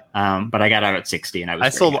point. But I got out at 60, and I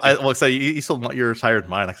was. So you sold yours higher than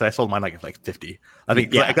mine. Like I sold mine like 50. I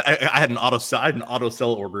think I had an auto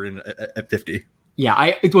sell order in at 50.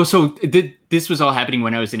 Yeah, this was all happening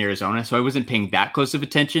when I was in Arizona, so I wasn't paying that close of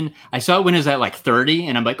attention. I saw it when it was at like 30,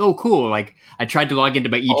 and I'm like, oh, cool. Like I tried to log into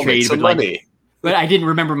my E-Trade, but I didn't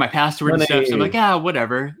remember my password and stuff. So I'm like,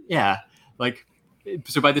 whatever. Yeah, like.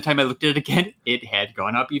 So by the time I looked at it again, it had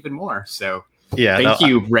gone up even more. So thank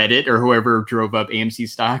you, Reddit or whoever drove up AMC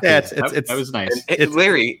stock. Yeah, that was nice.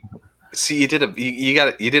 Larry, see, you did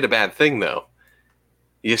a bad thing though.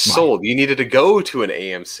 You sold. You needed to go to an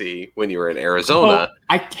AMC when you were in Arizona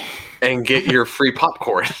and get your free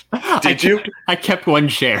popcorn. Did you? I kept one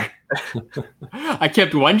share. I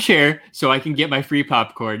kept one share so I can get my free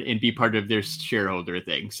popcorn and be part of their shareholder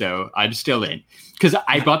thing. So I'm still in because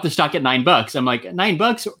I bought the stock at $9. I'm like,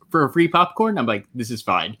 $9 for a free popcorn. I'm like, this is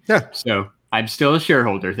fine. Yeah. So I'm still a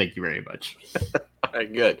shareholder. Thank you very much. All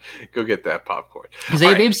right, good. Go get that popcorn. Because they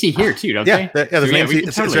have AMC here too, don't they? Yeah, there's an AMC.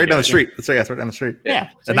 It's right down the street. It's right down the street.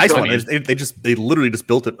 Yeah. A nice one. They literally just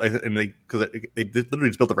built it, and they literally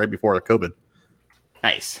just built it right before COVID.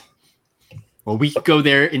 Nice. Well, we could go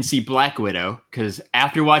there and see Black Widow because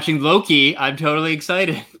after watching Loki, I'm totally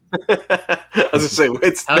excited. I was just saying,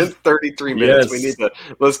 it's been 33 minutes. Yes.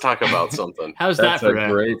 Let's talk about something. How's That's that for a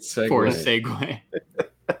great segue. for a segue?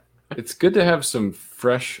 It's good to have some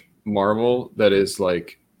fresh Marvel that is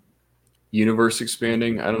like universe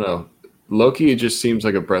expanding. I don't know. Loki just seems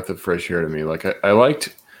like a breath of fresh air to me. Like I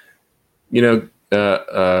liked,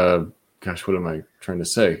 gosh, what am I trying to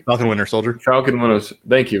say? Falcon Winter Soldier.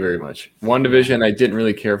 Thank you very much. WandaVision I didn't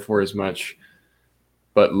really care for as much.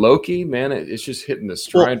 But Loki, man, it's just hitting the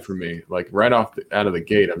stride for me. Like right out of the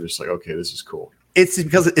gate, I'm just like, okay, this is cool. It's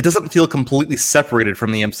because it doesn't feel completely separated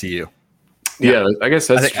from the MCU. Yeah, I guess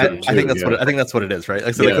that's true. I think that's what it is, right? Like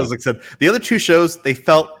I said, the other two shows they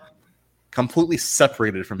felt completely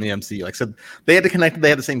separated from the MCU. Like I said, they had to connect. They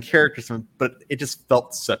had the same characters, but it just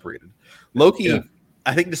felt separated. Loki,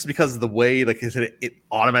 I think, just because of the way, like I said, it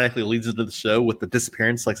automatically leads into the show with the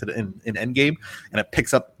disappearance, like I said, in Endgame, and it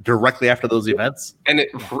picks up directly after those events. And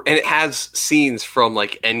it has scenes from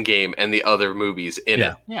like Endgame and the other movies in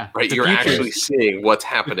it. Yeah, right. You're actually seeing what's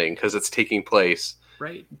happening because it's taking place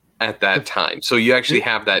at that time. So you actually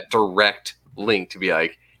have that direct link to be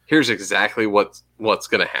like, here's exactly what's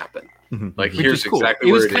going to happen. Mm-hmm. Like, here's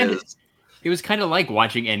exactly where it is. It was kind of like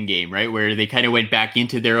watching Endgame, right? Where they kind of went back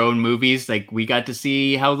into their own movies. Like we got to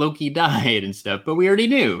see how Loki died and stuff, but we already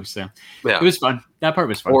knew. So it was fun. That part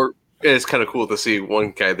was fun. Or it's kind of cool to see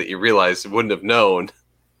one guy that you realize wouldn't have known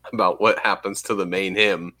about what happens to the main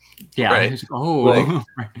him. Yeah. Right?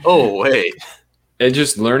 Oh, wait. And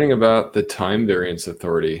just learning about the Time Variance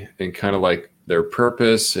Authority and kind of like their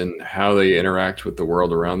purpose and how they interact with the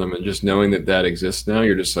world around them, and just knowing that exists now,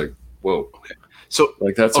 you're just like, whoa. So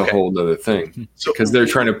like that's a whole other thing. So because they're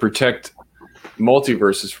trying to protect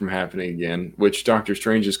multiverses from happening again, which Doctor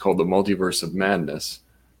Strange is called the multiverse of madness.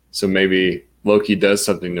 So maybe Loki does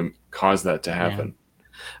something to cause that to happen.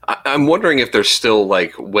 I'm wondering if there's still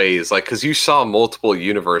like ways, like, because you saw multiple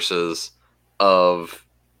universes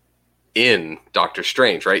in Doctor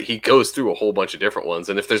Strange, right? He goes through a whole bunch of different ones,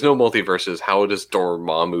 and if there's no multiverses, how does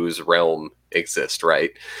Dormammu's realm exist,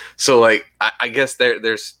 right? So, like, I guess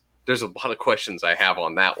there's a lot of questions I have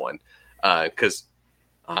on that one, because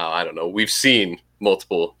I don't know, we've seen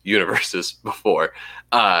multiple universes before.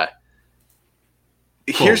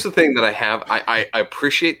 Here's the thing that I have, I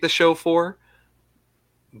appreciate the show for,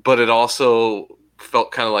 but it also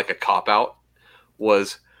felt kind of like a cop-out.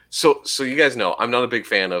 So you guys know, I'm not a big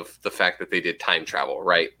fan of the fact that they did time travel,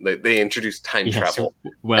 right? They introduced time travel.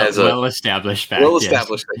 Well established fact. Well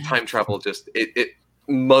established that time travel just it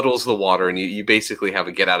muddles the water, and you basically have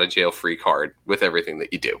a get out of jail free card with everything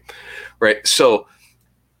that you do, right? So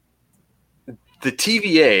the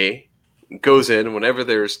TVA goes in whenever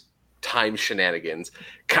there's time shenanigans.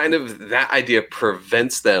 Kind of that idea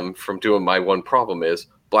prevents them from doing my one problem is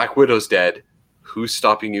Black Widow's dead. Who's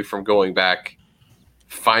stopping you from going back,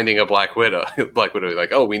 finding a Black Widow? Black Widow,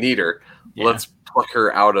 like, oh, we need her. Yeah. Let's pluck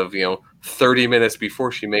her out of 30 minutes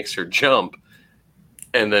before she makes her jump,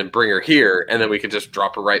 and then bring her here, and then we can just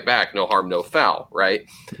drop her right back. No harm, no foul, right?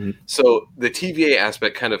 Mm-hmm. So the TVA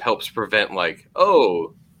aspect kind of helps prevent, like,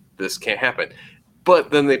 oh, this can't happen.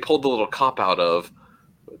 But then they pulled the little cop out of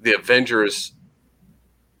the Avengers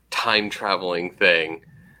time traveling thing.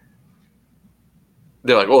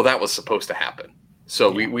 They're like, oh, that was supposed to happen. So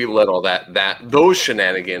we let all those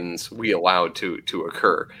shenanigans we allowed to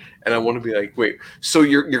occur. And I want to be like, wait, so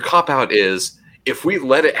your cop out is, if we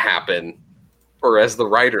let it happen, or as the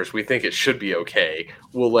writers, we think it should be okay,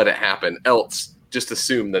 we'll let it happen. Else, just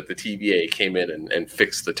assume that the TVA came in and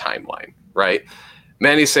fixed the timeline, right?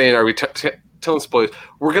 Manny's saying, are we telling spoilers?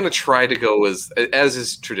 We're going to try to go as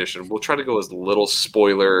is tradition. We'll try to go as little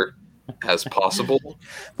spoiler as possible.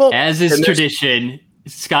 Well, as is tradition,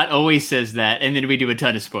 Scott always says that, and then we do a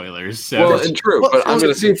ton of spoilers. So. Well, it's true, but I'm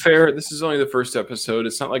going to be fair. This is only the first episode.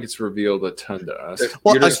 It's not like it's revealed a ton to us.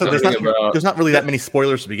 Well, there's not really that many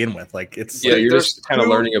spoilers to begin with. Like you're just kind of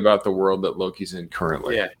learning about the world that Loki's in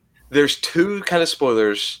currently. Yeah, there's two kind of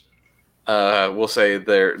spoilers. We'll say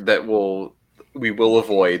there that we will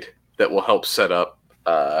avoid, that will help set up.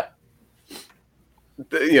 Kind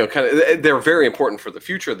of, they're very important for the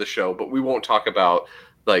future of the show, but we won't talk about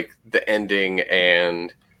like the ending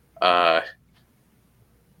and the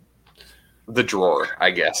drawer,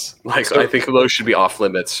 I guess. Like, so, I think those should be off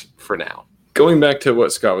limits for now. Going back to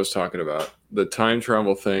what Scott was talking about, the time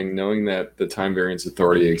travel thing, knowing that the Time Variance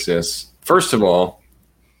Authority exists. First of all,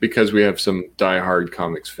 because we have some diehard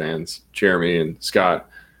comics fans, Jeremy and Scott,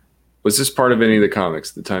 was this part of any of the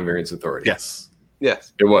comics, the Time Variance Authority? Yes.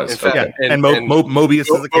 Yes, it was. In fact, and Mobius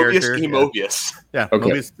is the character. Mobius. Yeah,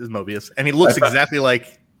 okay. Mobius is Mobius, and he looks exactly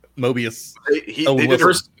like Mobius.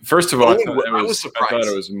 First of all, I thought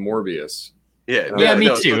it was Morbius. Yeah,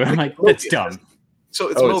 me too. I'm like, that's dumb. So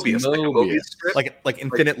it's Mobius. Like a Mobius strip, like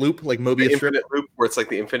infinite loop, like Mobius strip. Infinite loop, where it's like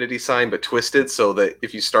the infinity sign but twisted, so that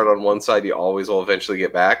if you start on one side, you always will eventually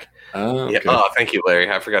get back. Okay. Thank you,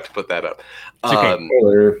 Larry. I forgot to put that up.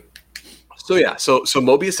 Okay. So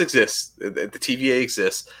Mobius exists. The TVA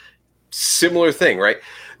exists. Similar thing, right?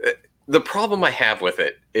 The problem I have with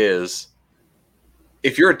it is,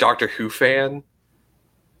 if you're a Doctor Who fan,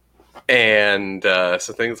 and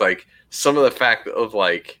so things like some of the fact of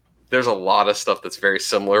like, there's a lot of stuff that's very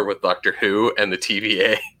similar with Doctor Who and the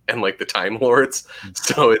TVA and like the Time Lords.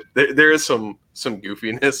 So there is some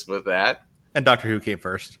goofiness with that. And Doctor Who came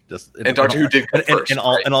first. Doctor Who did come first. In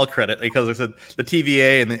all credit, because I said the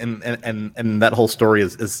TVA and that whole story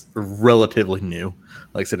is relatively new,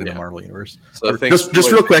 like I said, in the Marvel universe. So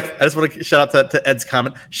just real quick, I just want to shout out to Ed's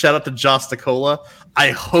comment. Shout out to Josta Cola. I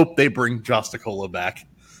hope they bring Josta Cola back.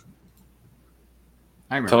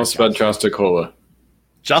 Tell us about Josta Cola.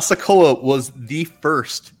 Josta Cola was the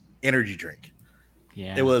first energy drink.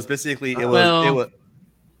 Yeah, it was basically it was.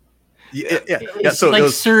 So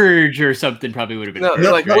like Surge or something probably would have been. No.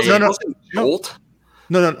 Jolt.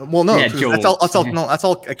 No. Well, no. Yeah, that's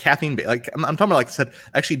all a caffeine. Like I'm talking about, like I said,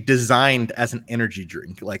 actually designed as an energy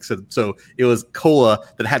drink. Like so it was cola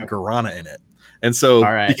that had guarana in it. And so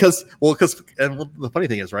because the funny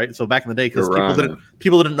thing is, right? So back in the day, because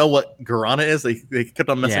people didn't know what guarana is, they kept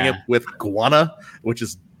on messing up with guana, which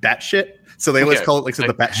is bat shit. So they always call it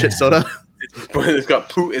the bat shit soda. It's got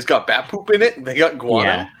poop. It's got bat poop in it. They got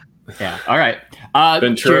guano. Yeah. All right.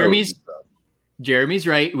 Jeremy's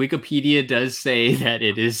right. Wikipedia does say that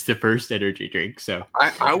it is the first energy drink. So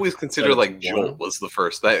I always consider like Jolt was the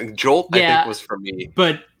first. That Jolt, I Yeah, think, was for me.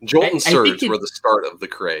 but Jolt and I think Surge were the start of the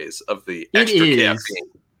craze of the it extra is. caffeine.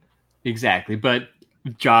 Exactly. But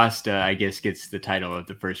Josta, I guess, gets the title of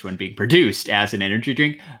the first one being produced as an energy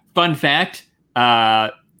drink. Fun fact,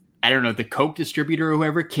 I don't know, the Coke distributor or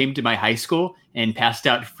whoever came to my high school and passed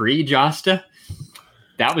out free Josta.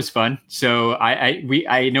 That was fun. So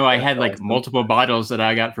I know I had like multiple bottles that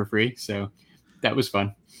I got for free. So that was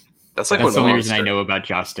fun. That's like That's when the only Monster, reason I know about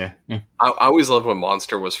Josta. Yeah. I always loved when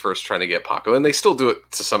Monster was first trying to get popular, and they still do it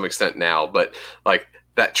to some extent now. But like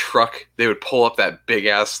that truck, they would pull up that big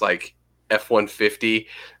ass like F-150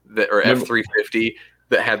 or F-350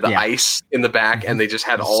 that had the ice in the back, and they just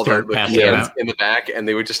had all the cans in the back, and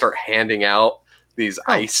they would just start handing out these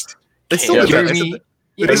iced. They still do Jeremy, that.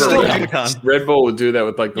 Red Bull would do that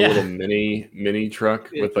with like the little mini truck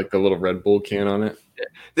with like the little Red Bull can on it.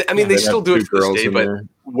 I mean, they still do it to this day, but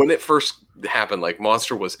when it first happened, like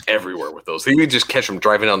Monster was everywhere with those. You could just catch them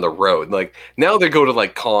driving on the road. Like now they go to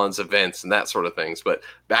like cons, events, and that sort of things. But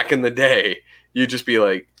back in the day, you'd just be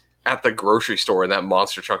like at the grocery store, and that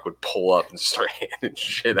Monster truck would pull up and start handing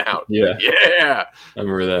shit out. Yeah. I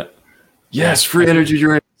remember that. Yes, free energy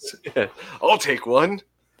drinks. Yeah. I'll take one.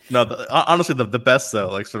 No, honestly, the best though,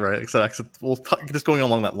 like so, right? So, just going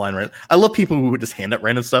along that line, right? I love people who would just hand out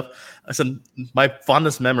random stuff. I said my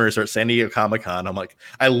fondest memories are at San Diego Comic-Con. I'm like,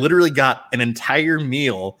 I literally got an entire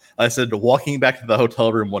meal. I said walking back to the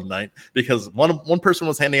hotel room one night because one person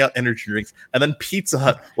was handing out energy drinks, and then Pizza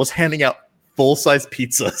Hut was handing out full-size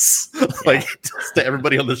pizzas like just to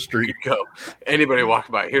everybody on the street. Go. Anybody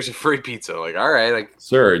walking by, here's a free pizza. Like, all right, like,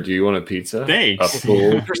 sir, do you want a pizza? Thanks. A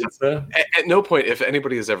full pizza? At no point, if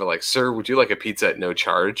anybody is ever like, sir, would you like a pizza at no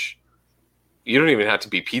charge? You don't even have to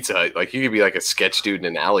be Pizza Hut. Like, you could be like a sketch dude in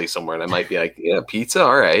an alley somewhere, and I might be like, yeah, pizza,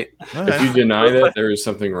 all right. If you deny that, there is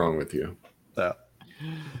something wrong with you.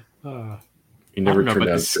 You never turned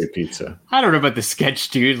down free pizza. I don't know about the sketch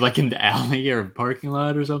dude like in the alley or parking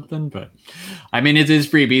lot or something, but I mean, it is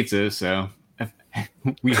free pizza, so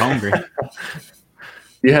we hungry.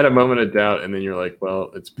 You had a moment of doubt, and then you're like,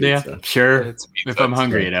 well, it's pizza. Yeah, sure. It's pizza. If I'm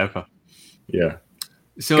hungry enough. Yeah.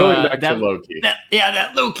 So going back to Loki.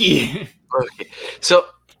 That Loki. Okay. So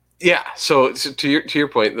to your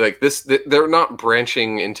point, like they're not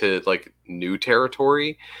branching into like new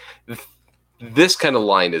territory. This kind of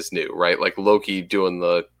line is new, right? Like Loki doing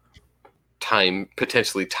the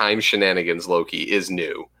potentially time shenanigans Loki is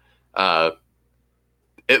new.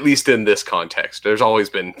 At least in this context. There's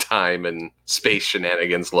always been time and space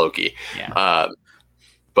shenanigans Loki. Yeah.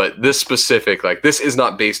 But this specific, like this is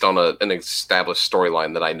not based on an established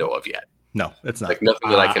storyline that I know of yet. No, it's not. Like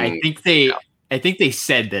nothing that I can. I think they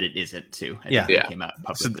said that it isn't too. They came out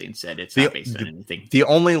publicly and said it's not based on anything. The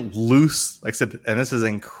only loose, like I said, and this is an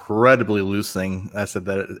incredibly loose thing. I said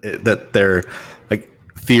that they're like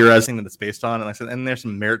theorizing that it's based on, and I said, and there's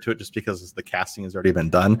some merit to it just because the casting has already been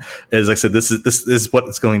done. Is like I said, this is what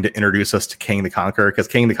is going to introduce us to King the Conqueror, because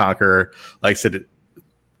King the Conqueror, like I said, it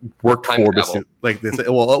worked for this. Like this,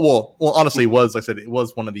 well, honestly, it was. Like I said, it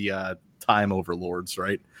was one of the time overlords,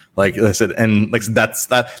 right? Like I said, and like that's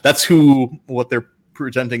what they're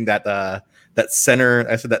presenting that center.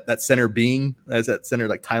 I said that center being as that center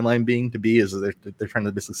like timeline being to be is they're trying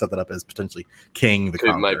to basically set that up as potentially King the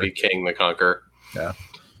Conqueror. It might be King the Conqueror. Yeah.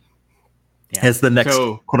 It's the next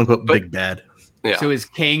quote unquote big bad. Yeah. So is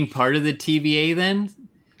Kang part of the TVA then?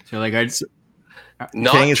 So like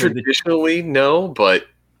not traditionally, no, but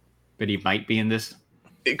he might be in this.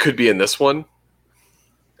 It could be in this one,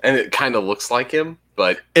 and it kind of looks like him,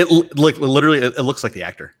 but it looks like the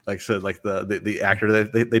actor, like so, like the actor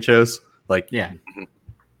that they chose, like yeah.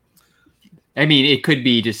 I mean, it could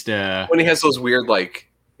be just when he has those weird like.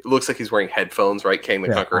 It looks like he's wearing headphones, right? King the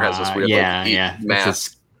Conqueror has this weird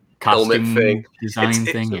mask helmet thing, design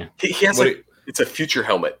thing. Yeah, he has it's a future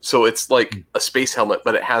helmet, so it's like a space helmet,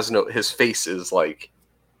 but it has his face is like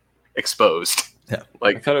exposed. Yeah,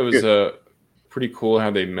 like I thought it was pretty cool how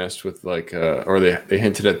they messed with like or they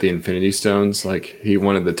hinted at the Infinity Stones. Like he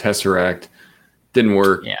wanted the Tesseract, didn't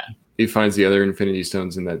work. Yeah, he finds the other Infinity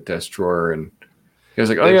Stones in that desk drawer, and he was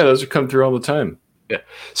like, "Oh yeah, those come through all the time." Yeah.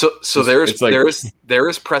 So there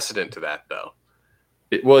is precedent to that though.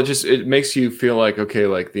 It makes you feel like, okay,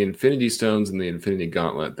 like the Infinity Stones and the Infinity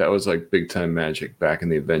Gauntlet, that was like big time magic back in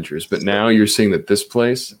the Avengers. But now you're seeing that this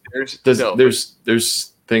place there's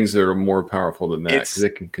things that are more powerful than that because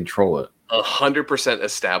it can control it. 100%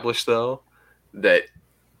 established though that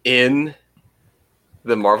in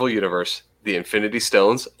the Marvel universe, the Infinity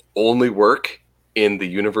Stones only work in the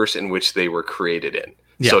universe in which they were created in.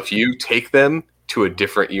 So if you take them to a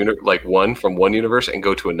different like one from one universe and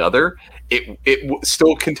go to another, it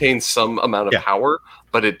still contains some amount of power,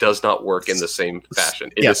 but it does not work in the same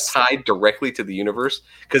fashion. It is tied directly to the universe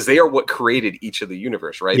because they are what created each of the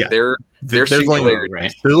universe, right? Yeah. They're There's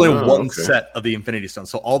only one set of the Infinity Stones.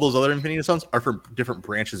 So all those other Infinity Stones are for different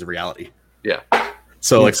branches of reality. Yeah.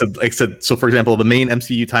 So like I said, so for example, the main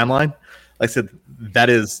MCU timeline, like I said,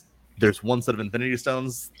 there's one set of Infinity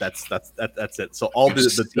Stones. That's it. So all the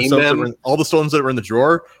stones that were in the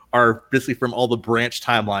drawer are basically from all the branch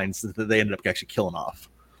timelines that they ended up actually killing off.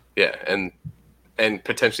 Yeah, and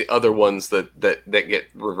potentially other ones that get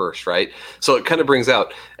reversed, right? So it kind of brings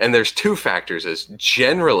out, and there's two factors: is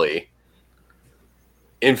generally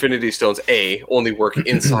Infinity Stones only work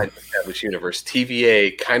inside the established universe.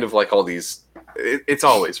 TVA, kind of like all these, it's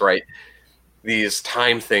always right. These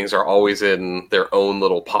time things are always in their own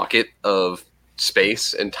little pocket of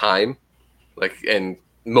space and time. Like, and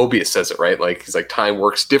Mobius says it, right? Like, he's like, time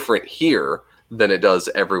works different here than it does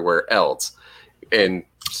everywhere else. And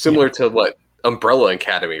similar to what Umbrella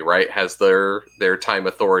Academy, right, has their time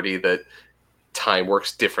authority that time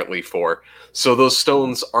works differently for. So those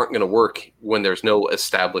stones aren't going to work when there's no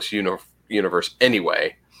established universe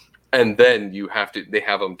anyway. And then they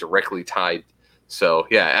have them directly tied. So,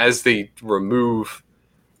 as they remove,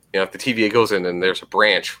 if the TVA goes in and there's a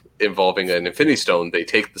branch involving an Infinity Stone, they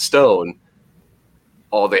take the stone.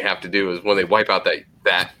 All they have to do is when they wipe out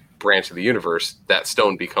that branch of the universe, that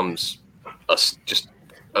stone becomes just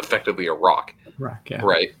effectively a rock.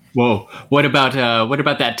 Right. Whoa. What about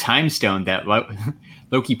that time stone that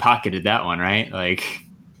Loki pocketed that one, right? Like,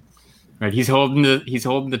 right. He's holding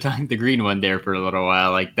the green one there for a little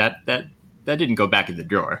while. Like that didn't go back in the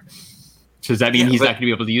drawer. So does that mean he's not going to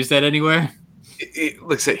be able to use that anywhere?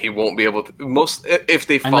 Like I said, he won't be able to. If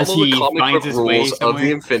they follow the comic book rules of the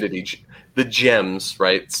Infinity, the gems,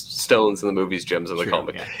 right? Stones in the movies, gems in the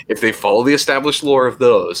comic. Yeah. If they follow the established lore of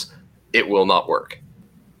those, it will not work.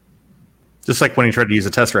 Just like when he tried to use a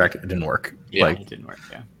Tesseract, it didn't work. Yeah, it didn't work.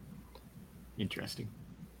 Yeah. Interesting.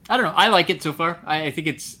 I don't know. I like it so far. I think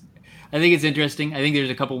it's interesting. I think there's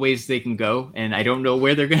a couple ways they can go, and I don't know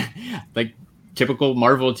where they're gonna like. Typical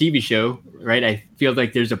Marvel TV show, right? I feel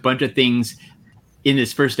like there's a bunch of things in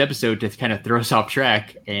this first episode to kind of throw us off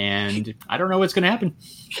track, and I don't know what's going to happen.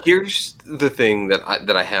 Here's the thing that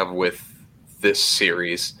I have with this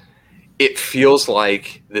series. It feels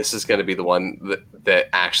like this is going to be the one that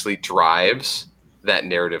actually drives that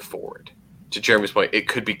narrative forward. To Jeremy's point, it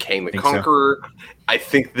could be Kang the Conqueror. So. I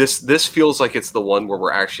think this feels like it's the one where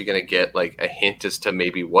we're actually going to get like a hint as to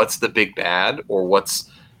maybe what's the big bad or what's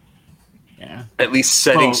at least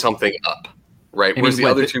setting something up, right? Whereas the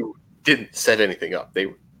other two didn't set anything up. They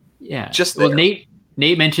just there. Well,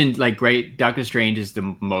 Nate mentioned like, right, Doctor Strange is the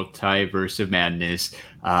multiverse of madness.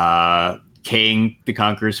 Kang the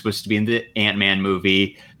Conqueror is supposed to be in the Ant-Man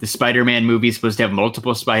movie. The Spider-Man movie is supposed to have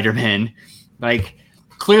multiple Spider-Men. Like,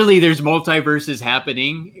 clearly there's multiverses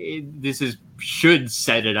happening. This should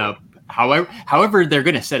set it up. However they're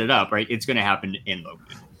going to set it up, right? It's going to happen in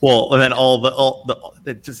Loki. Well, and then all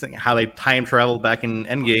the just how they time traveled back in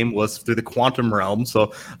Endgame was through the quantum realm.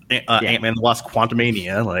 So Ant-Man lost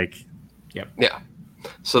Quantumania, like,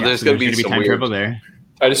 So there's going to be some time weird travel there.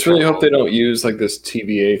 I just really hope they don't use like this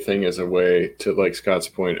TVA thing as a way to, like Scott's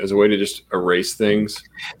point, as a way to just erase things,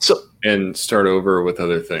 and start over with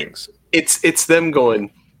other things. It's them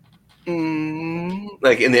going,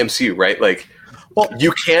 like in the MCU, right? Like. Well,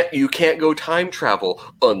 you can't go time travel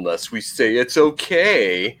unless we say it's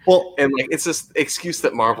okay. Well, and like it's this excuse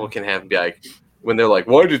that Marvel can have, be like, when they're like,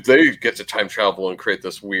 why did they get to time travel and create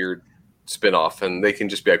this weird spin-off? And they can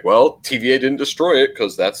just be like, well, TVA didn't destroy it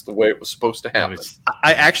because that's the way it was supposed to happen.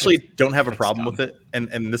 I actually don't have a problem with it, and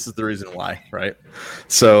this is the reason why, right?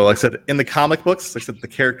 So, like I said, in the comic books, like I said, the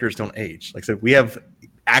characters don't age. Like I said, we have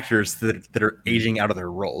actors that are aging out of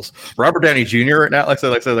their roles. Robert Downey Jr. right now, like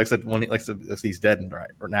I said, when he's dead and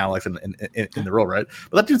right or now, like in the role, right?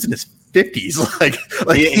 But that dude's in his 50s. Like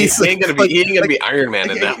he ain't gonna be Iron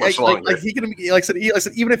Man in that much longer. Like he gonna be, like I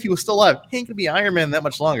said, even if he was still alive, he ain't gonna be Iron Man that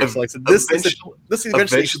much longer. So like I said, this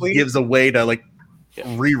eventually gives a way to like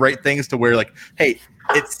rewrite things to where like, hey,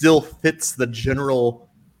 it still fits the general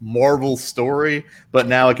Marvel story, but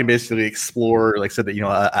now it can basically explore, like I said,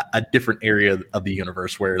 that a different area of the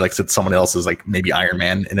universe where, like I said, someone else is like maybe Iron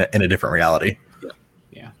Man in a different reality.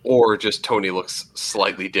 Yeah. Or just Tony looks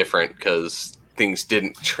slightly different because things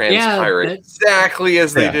didn't transpire exactly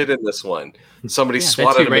as they did in this one. Somebody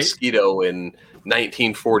swatted a mosquito in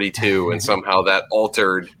 1942, and somehow that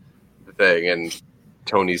altered the thing. And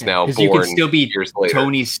Tony's now Because born you could still be years later.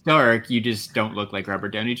 Tony Stark, you just don't look like Robert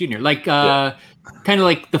Downey Jr. Like kind of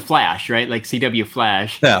like the Flash, right? Like CW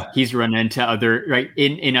Flash. Yeah. He's run into other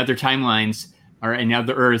in other timelines or in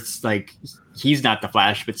other Earths, like he's not the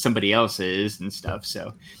Flash, but somebody else is and stuff.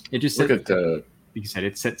 So it just Look at like you said,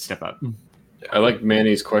 it sets stuff up. I like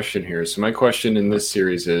Manny's question here. So my question in this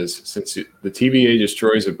series is, since the TVA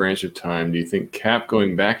destroys a branch of time, do you think Cap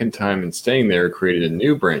going back in time and staying there created a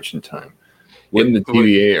new branch in time? Wouldn't the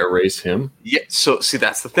TVA erase him? Yeah, so see,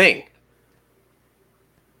 that's the thing.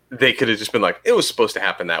 They could have just been like, it was supposed to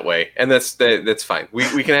happen that way, and that's fine.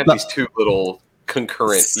 We can have these two little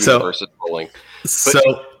concurrent universes rolling.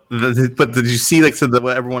 But did you see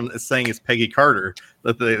what everyone is saying is Peggy Carter?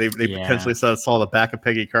 That they potentially saw the back of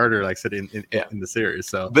Peggy Carter, like I said in the series.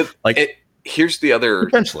 So, but here's the other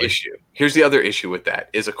issue. Here's the other issue with that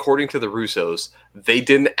is, according to the Russos, they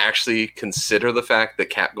didn't actually consider the fact that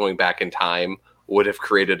Cap going back in time would have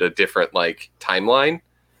created a different timeline.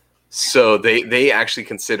 So they actually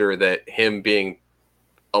consider that him being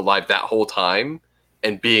alive that whole time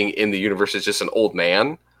and being in the universe as just an old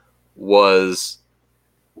man was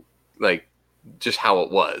just how it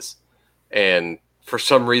was. And for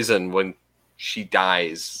some reason, when she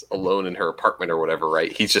dies alone in her apartment or whatever,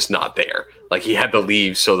 right, he's just not there. Like, he had to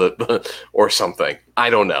leave so that or something. I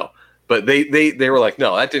don't know. But they were like,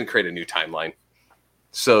 no, that didn't create a new timeline.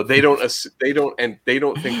 So they don't think that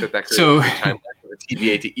created a new timeline for the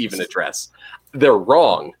TVA to even address. They're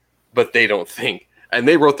wrong, but they don't think. And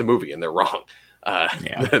they wrote the movie, and they're wrong.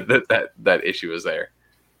 That issue is there.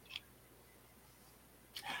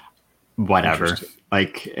 Whatever.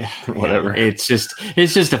 Whatever. It's just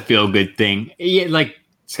a feel good thing. Yeah, like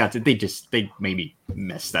Scott said, they maybe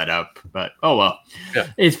messed that up, but oh well. Yeah.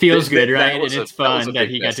 It feels good, right? And it's fun that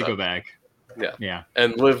he got to go back. Yeah. Yeah.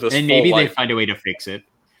 And live this. And maybe they find a way to fix it.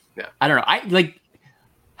 Yeah. I don't know.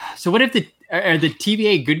 So what if are the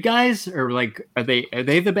TVA good guys, or are they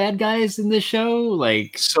the bad guys in this show?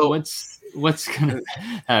 What's gonna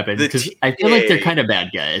happen? Because I feel like they're kind of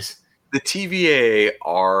bad guys. The TVA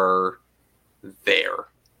are there.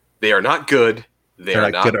 They are not good.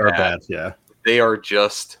 They're not good or bad. Yeah. They are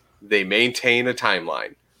just, they maintain a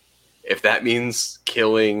timeline. If that means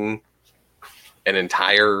killing an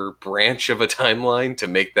entire branch of a timeline to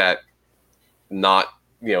make that not,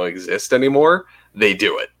 exist anymore, they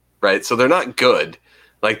do it. Right? So they're not good.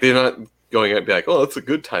 They're not going out and be like, oh, that's a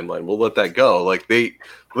good timeline, we'll let that go. They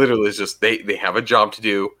literally is just, they have a job to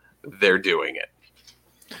do. They're doing it.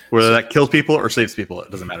 Whether that kills people or saves people,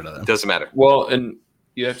 it doesn't matter to them. Doesn't matter. Well, and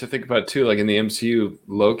you have to think about it too, in the MCU,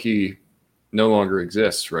 Loki no longer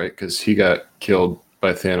exists, right? Because he got killed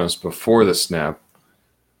by Thanos before the snap.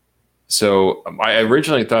 So I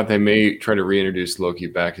originally thought they may try to reintroduce Loki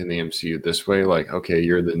back in the MCU this way. Okay,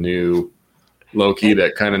 you're the new Loki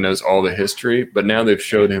that kind of knows all the history, but now they've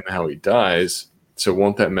showed him how he dies. So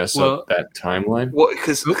won't that mess up that timeline? Well,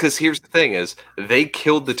 because here's the thing is, they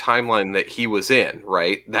killed the timeline that he was in,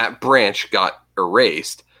 right? That branch got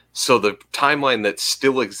erased. So the timeline that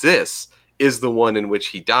still exists is the one in which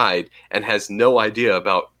he died and has no idea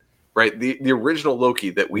about, right? The original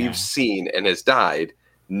Loki that we've seen and has died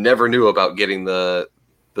never knew about getting the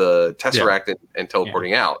Tesseract and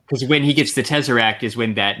teleporting out. Because when he gets the Tesseract is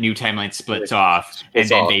when that new timeline splits off, and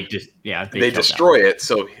then they destroy it.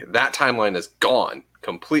 So that timeline is gone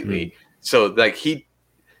completely. So he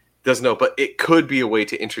doesn't know, but it could be a way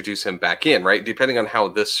to introduce him back in, right? Depending on how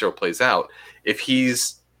this show plays out. If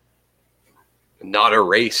he's not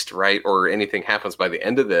erased, right, or anything happens by the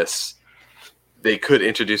end of this, they could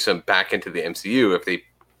introduce him back into the MCU. If they,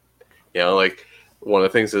 one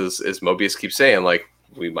of the things is Mobius keeps saying,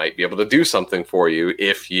 we might be able to do something for you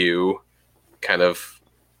if you kind of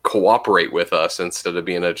cooperate with us instead of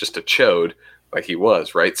being just a chode like he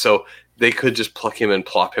was, right? So they could just pluck him and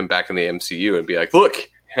plop him back in the MCU and be like, look,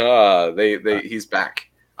 he's back.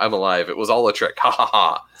 I'm alive. It was all a trick. Ha ha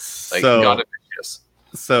ha. God ambitious.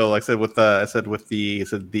 So, like I said, with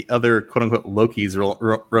the other quote unquote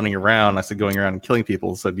Lokis running around, I said going around and killing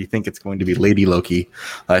people. So, do you think it's going to be Lady Loki?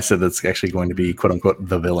 I said that's actually going to be quote unquote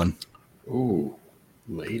the villain. Ooh,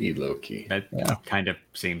 Lady Loki. That kind of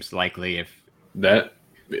seems likely. If that,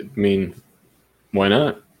 why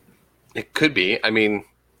not? It could be.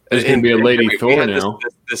 There's going to be a Lady Thor now.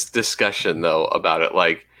 This discussion though about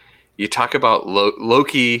it, you talk about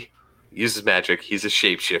Loki uses magic. He's a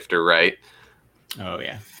shapeshifter, right? Oh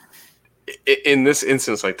yeah. In this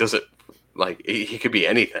instance, does it he could be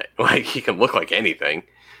anything. He can look like anything,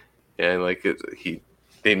 and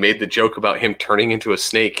they made the joke about him turning into a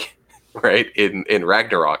snake, right? In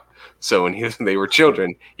Ragnarok. So when they were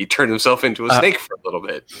children, he turned himself into a snake for a little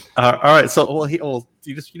bit. All right. So you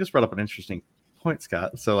just brought up an interesting point,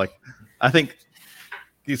 Scott. So like, I think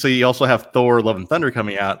so. You also have Thor: Love and Thunder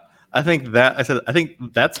coming out. I think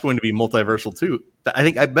that's going to be multiversal too.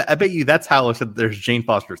 I bet you that's how I said there's Jane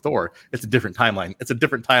Foster Thor. It's a different timeline. It's a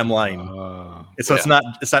different timeline. It's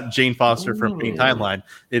not Jane Foster from Green Timeline.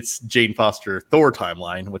 It's Jane Foster Thor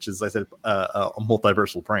timeline, which is, like I said, a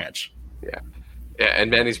multiversal branch. Yeah. Yeah,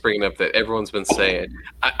 and Manny's bringing up that everyone's been saying,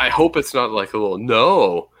 I hope it's not like a little,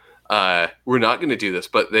 no, we're not going to do this.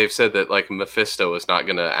 But they've said that like Mephisto is not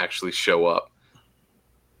going to actually show up,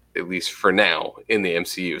 at least for now, in the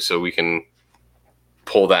MCU. So we can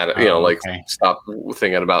pull that, stop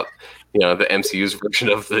thinking about, the MCU's version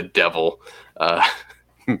of the devil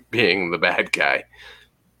being the bad guy.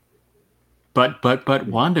 But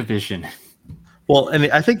WandaVision. Well,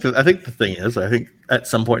 and I think the thing is, I think at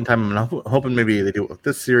some point in time, I'm hoping maybe they do it with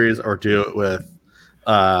this series or do it with,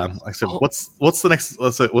 like I said, what's the next?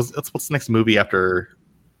 What's the next movie after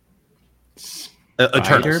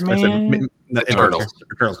Eternals?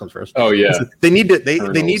 Eternals comes first. Oh yeah, they need to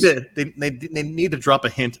drop a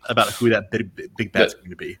hint about who that big bad's going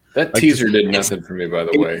to be. That teaser did nothing for me, by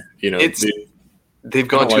the way. They've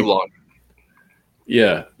gone too long.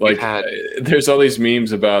 Yeah, there's all these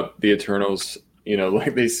memes about the Eternals.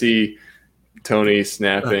 Like they see Tony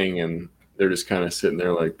snapping and they're just kind of sitting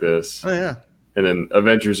there like this. Oh yeah. And then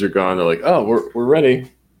Avengers are gone. They're like, oh, we're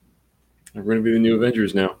ready. We're going to be the new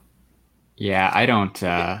Avengers now. Yeah, I don't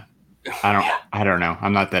know.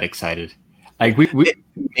 I'm not that excited. Like we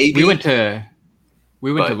went to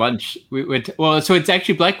lunch. So it's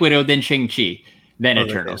actually Black Widow, then Shang-Chi, then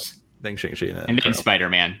Eternals. Then Shang-Chi, and then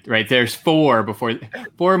Spider-Man, right? There's four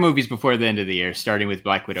movies before the end of the year, starting with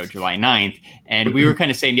Black Widow July 9th. And we were kind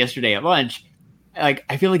of saying yesterday at lunch, like,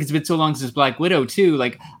 I feel like it's been so long since Black Widow too.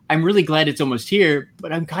 Like, I'm really glad it's almost here,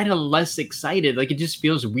 but I'm kind of less excited. Like, it just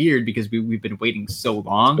feels weird because we've been waiting so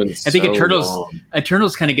long. I think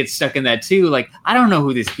Eternals kind of gets stuck in that too. Like, I don't know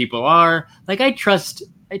who these people are. Like, I trust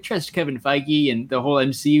Kevin Feige and the whole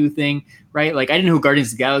MCU thing, right? Like, I didn't know who Guardians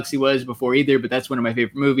of the Galaxy was before either, but that's one of my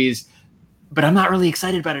favorite movies. But I'm not really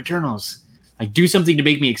excited about Eternals. Like, do something to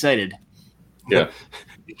make me excited. Yeah.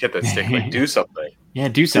 You get that stick, like, do something. Yeah,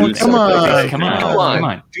 do something. Come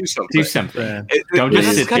on. Do something. Do something. Don't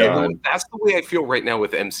just sit there. That's the way I feel right now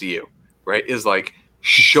with MCU, right? Is like,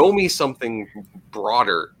 show me something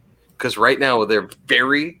broader. Because right now, they're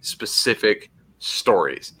very specific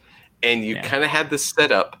stories. And you kind of had this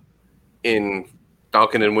setup in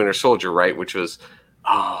Falcon and Winter Soldier, right? Which was,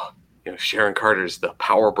 Sharon Carter's the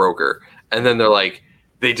power broker. And then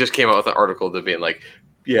they just came out with an article to being like,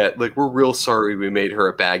 yeah, like, we're real sorry we made her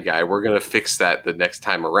a bad guy. We're going to fix that the next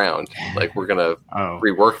time around. Like, we're going to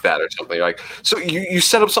rework that or something. Like, so you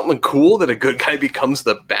set up something cool that a good guy becomes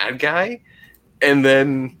the bad guy, and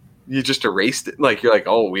then you just erased it. Like, you're like,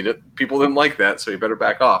 oh, people didn't like that, so you better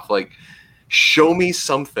back off. Like, show me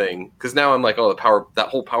something, because now I'm like, oh, that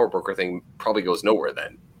whole power broker thing probably goes nowhere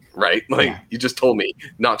then, right? Like, you just told me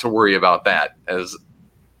not to worry about that as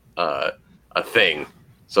a thing.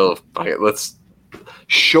 So let's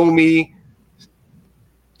show me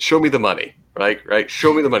the money, right?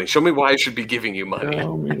 Show me the money. Show me why I should be giving you money.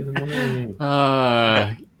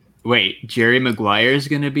 Wait, Jerry Maguire is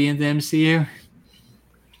going to be in the MCU?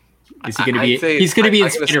 Is he going to be? He's going to be in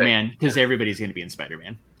Spider-Man, because everybody's going to be in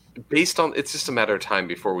Spider-Man. Based on, it's just a matter of time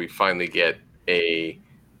before we finally get a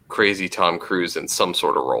crazy Tom Cruise in some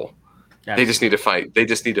sort of role. They just need to find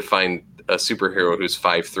a superhero who's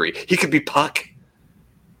 5'3". He could be Puck.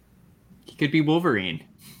 He could be Wolverine.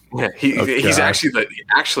 Yeah, he's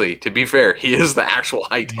actually, to be fair, he is the actual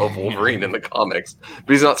height of Wolverine in the comics,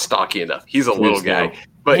 but he's not stocky enough. He's a little guy.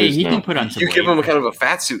 But hey, he can put on some weight. Give him a kind of a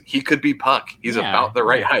fat suit, he could be Puck. He's about the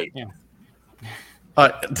right height. Yeah.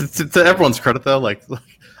 To everyone's credit, though, like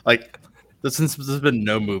since there's been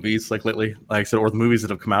no movies like lately, like I said, or the movies that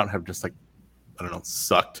have come out have just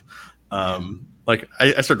sucked. Like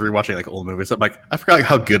I started rewatching like old movies. I'm like, I forgot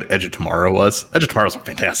how good Edge of Tomorrow was. Edge of Tomorrow was a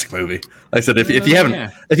fantastic movie. Like I said, if you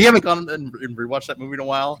haven't gone and rewatched that movie in a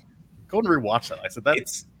while, go and rewatch that. I said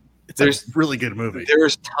it's a really good movie.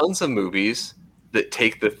 There's tons of movies that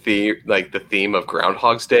take the theme of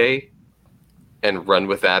Groundhog's Day and run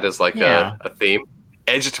with that as a theme.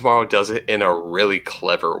 Edge of Tomorrow does it in a really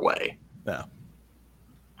clever way. Yeah.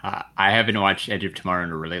 I haven't watched Edge of Tomorrow in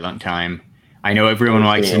a really long time. I know everyone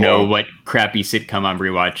likes to know what crappy sitcom I'm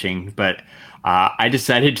rewatching, but I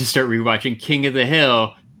decided to start rewatching King of the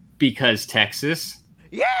Hill because Texas.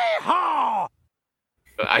 Yeehaw!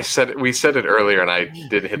 We said it earlier, and I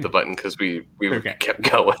didn't hit the button because we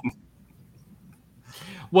kept going.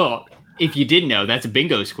 Well, if you didn't know, that's a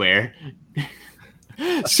bingo square.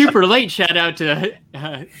 Super late shout out to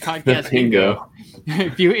podcast bingo.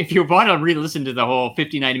 If you want to re-listen to the whole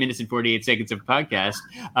 59 minutes and 48 seconds of podcast,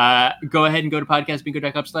 go ahead and go to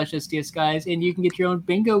podcastbingo.com/STS guys, and you can get your own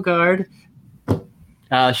bingo card.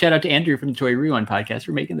 Shout out to Andrew from the Toy Rewind podcast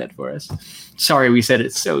for making that for us. Sorry we said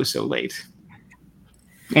it so late.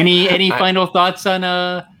 Any final thoughts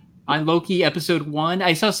on Loki episode 1?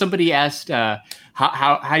 I saw somebody asked how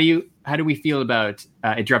do we feel about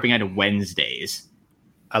it dropping on Wednesdays?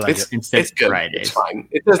 I like it. Instead It's of good. Fridays. It's fine.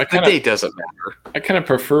 The day doesn't matter. I kind of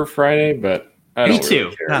prefer Friday, but I don't Me too.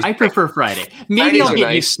 really care. I prefer Friday. Maybe Fridays I'll are get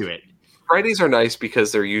nice. used to it. Fridays are nice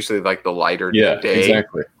because they're usually like the lighter Yeah, day.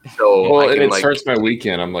 exactly. So Well, I and can, it starts my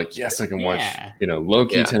weekend. I'm like, yes, I can watch, Yeah.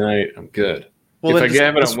 Loki Yeah. tonight. I'm good. Well, if then I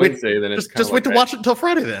have it just on wait- Wednesday, then it's Just wait to watch it until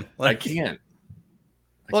Friday then. I can't.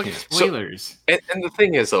 Well, Spoilers. And the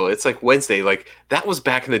thing is, though, it's like Wednesday. Like that was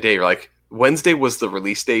back in the day. Like Wednesday was the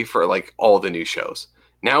release day for like all the new shows.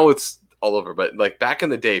 Now it's all over. But like back in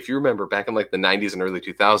the day, if you remember, back in like the 90s and early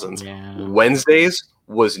 2000s, Yeah. Wednesdays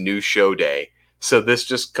was new show day. So this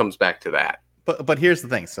just comes back to that. But here's the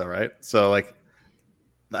thing, so like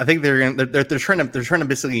I think they're trying to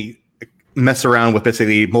basically mess around with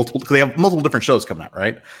basically multiple, because they have multiple different shows coming out,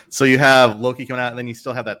 right? So you have Loki coming out, and then you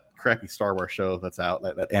still have that crappy Star Wars show that's out,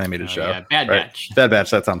 that animated show. Yeah, Bad right? Batch. Bad Batch,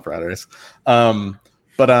 that's on Fridays.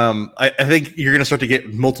 But I think you're gonna start to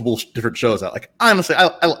get multiple different shows out. Like honestly,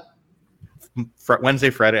 I Wednesday,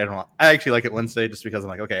 Friday. I don't know. I actually like it Wednesday just because I'm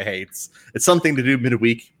like, okay, hey, it's something to do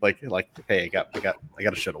midweek. Like hey, I got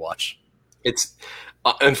a show to watch. It's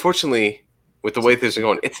unfortunately with the way things are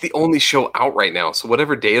going, it's the only show out right now. So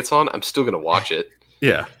whatever day it's on, I'm still gonna watch it.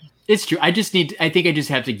 Yeah. It's true. I think I just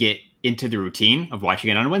have to get into the routine of watching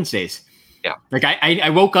it on Wednesdays. Yeah. Like I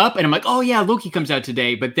woke up and I'm like, oh yeah, Loki comes out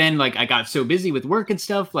today. But then like I got so busy with work and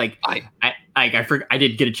stuff. Like I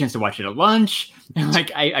didn't get a chance to watch it at lunch. And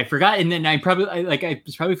like I forgot. And then I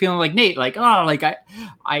was probably feeling like Nate, like, oh, like I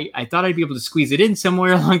thought I'd be able to squeeze it in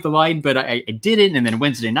somewhere along the line, but I didn't. And then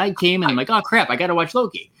Wednesday night came and I'm like, oh crap, I got to watch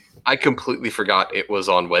Loki. I completely forgot it was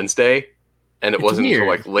on Wednesday. And it It's wasn't weird.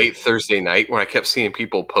 until like late Thursday night when I kept seeing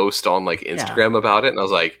people post on like Instagram about it. And I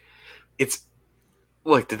was like, it's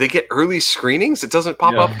like, did they get early screenings? It doesn't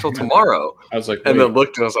pop up until tomorrow. I was like, And wait. then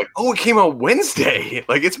looked and I was like, oh, it came out Wednesday.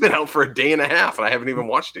 Like it's been out for a day and a half and I haven't even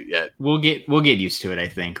watched it yet. We'll get used to it, I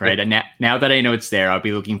think, right? And now that I know it's there, I'll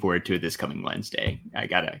be looking forward to it this coming Wednesday. I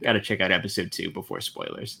gotta check out episode 2 before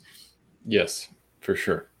spoilers. Yes, for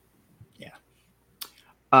sure.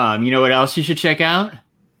 You know what else you should check out?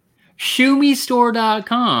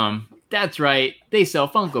 ShooMeStore.com. That's right. They sell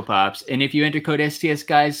Funko Pops. And if you enter code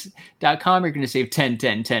STSguys.com, you're going to save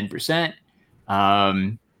 10%.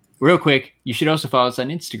 Real quick, you should also follow us on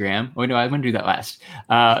Instagram. Oh, no, I'm going to do that last.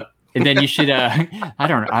 And then you should, I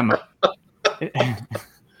don't know. Remember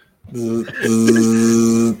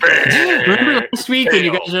last week when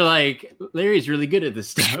you guys are like, Larry's really good at this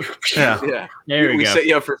stuff. Yeah. There we We go. set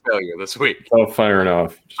you up for failure this week. Oh, firing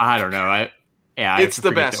off. I don't know. It's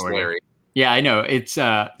the best, Larry. Yeah, I know. It's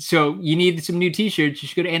so you need some new t-shirts. You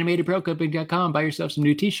should go to animatedapparelcompany.com, buy yourself some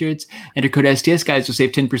new t-shirts, enter code STS guys, you'll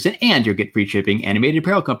save 10% and you'll get free shipping. Animated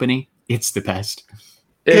Apparel Company. It's the best.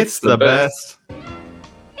 It's the best.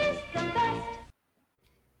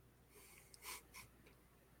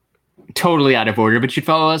 Totally out of order, but you should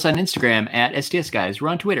follow us on Instagram at STS Guys. We're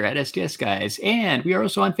on Twitter at STS Guys. And we are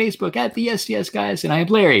also on Facebook at the STS Guys. And I am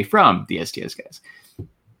Larry from the STS Guys.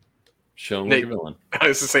 Show him like Nate. a villain. I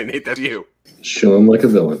was to say, Nate, that's you. Show him like a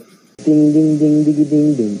villain. Ding ding ding diggy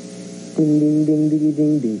ding ding. Ding ding ding diggy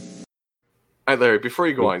ding ding. All right, Larry, before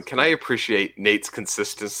you go on, can I appreciate Nate's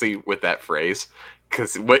consistency with that phrase?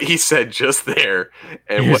 Because what he said just there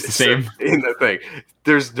and It's what the he said same. in the thing,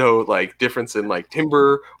 there's no like difference in like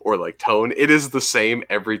timbre or like tone. It is the same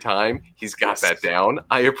every time. He's got that down.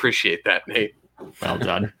 I appreciate that, Nate. Well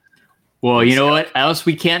done. Well, you know what else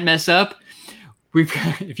we can't mess up?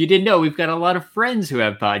 If you didn't know, we've got a lot of friends who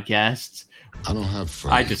have podcasts. I don't have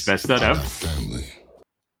friends. I just messed that I up. have family.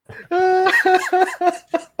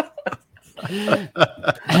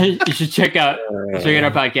 You should check out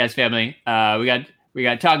our podcast family. We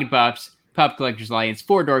got Talking Pops, Pop Collectors Alliance,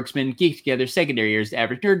 Four Dorksmen, Geek Together, Secondary Years, The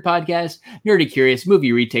Average Nerd Podcast, Nerdy Curious,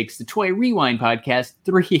 Movie Retakes, The Toy Rewind Podcast,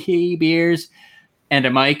 3 Beers, and a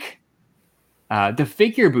Mic, the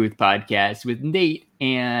Figure Booth Podcast with Nate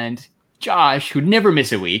and Josh, who never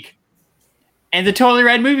miss a week, and the Totally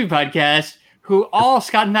Rad Movie Podcast, who all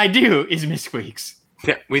Scott and I do is miss weeks.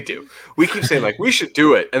 Yeah, we do. We keep saying like we should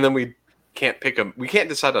do it, and then we can't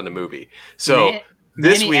decide on a movie. So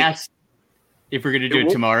this Manny week, asked, if we're gonna do it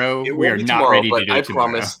tomorrow, It we won't are be not tomorrow, ready to but do I it tomorrow.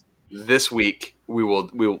 promise this week we'll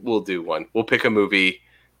do one. We'll pick a movie.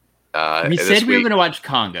 We this said we were week. going to watch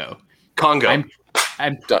Congo. Congo.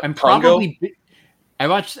 I'm Congo? probably. I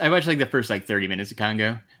watched like the first like 30 minutes of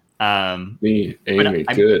Congo. Me, Amy,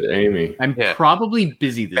 good Amy. I'm Yeah. probably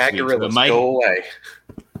busy this Bad week. So gorillas, go away.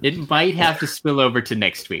 it might have to spill over to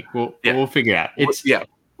next week. We'll figure it out.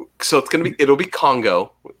 So it'll be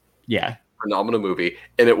Congo, yeah. phenomenal movie,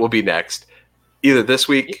 and it will be next, either this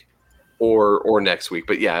week or next week.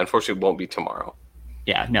 But yeah, unfortunately, it won't be tomorrow.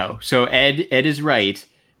 Yeah, no. So Ed is right.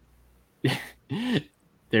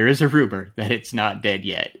 There is a rumor that it's not dead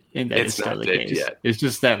yet, and that It's is still not the dead case. yet. It's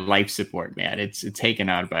just that life support, man. It's hanging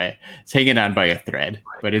on by a thread,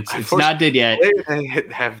 but it's not dead yet. They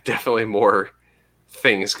have definitely more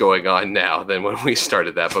things going on now than when we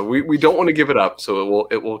started that, but we don't want to give it up, so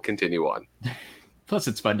it will continue on. Plus,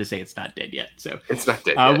 it's fun to say it's not dead yet. So It's not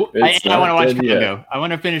dead yet. I want It's to not watch dead Congo. yet. I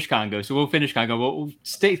want to finish Congo. So we'll finish Congo. We'll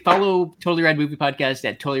follow Totally Rad Movie Podcast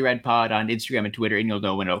at Totally Rad Pod on Instagram and Twitter, and you'll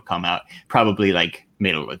know when it'll come out. Probably like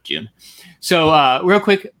middle of June. So real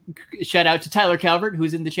quick, shout out to Tyler Calvert,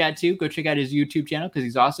 who's in the chat too. Go check out his YouTube channel because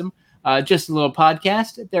he's awesome. Just a little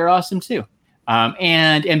podcast. They're awesome too.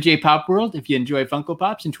 And MJ Pop World, if you enjoy Funko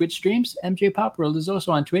Pops and Twitch streams, MJ Pop World is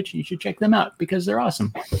also on Twitch. And you should check them out because they're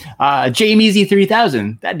awesome. Jamiezy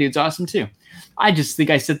 3000, that dude's awesome too. I just think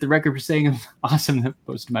I set the record for saying awesome the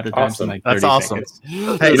most amount of times in like 30 That's awesome. seconds.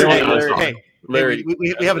 Hey, You know hey, what, hey, Larry,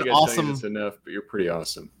 we I have don't an think I say awesome. this enough, but you're pretty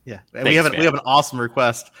awesome. Yeah, Thanks, we have man. an awesome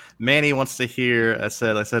request. Manny wants to hear. I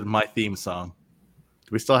said my theme song. Do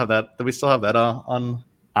we still have that? Do we still have that on?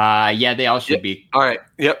 Yeah, they all should be. All right.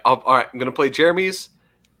 Yep. All right. I'm gonna play Jeremy's,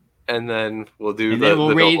 and then we'll do And the then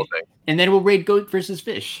we'll raid. double thing. And then we'll raid Goat versus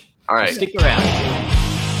Fish. All So right. stick around.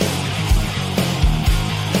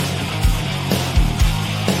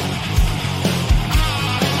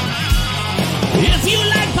 If you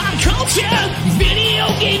like pop culture, video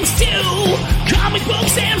games too, comic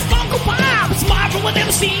books and Funko Pops, Marvel and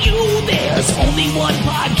MCU, there's only one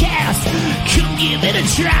podcast. Come give it a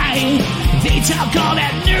try. They talk all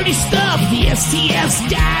that nerdy stuff. The STS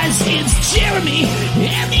guys, it's Jeremy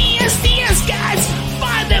and the STS guys.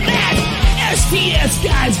 Find them at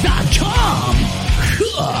STSguys.com.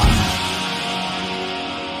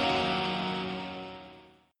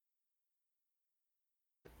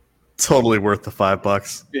 Totally worth the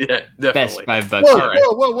 $5. Yeah, Best definitely. $5 Whoa, ever.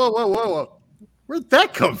 whoa! Where'd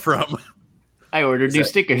that come from? I ordered new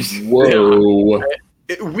stickers. Whoa.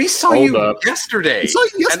 We saw Hold you up. yesterday, I saw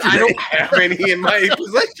you and I don't have any in my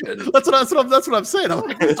possession. That's what I'm saying. I'm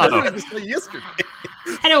like, I Uh-oh. didn't just say yesterday.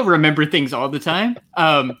 I don't remember things all the time.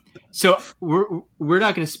 So we're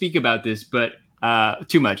not going to speak about this, but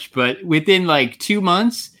too much. But within like 2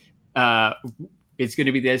 months, it's going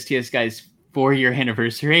to be the STS guys' 4-year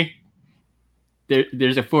anniversary.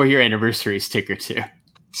 There's a 4-year anniversary sticker too.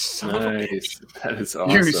 Son of a bitch. Nice. That is You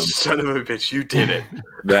awesome. son of a bitch! You did it.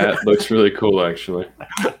 That looks really cool, actually.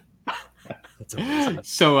 That's amazing.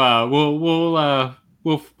 So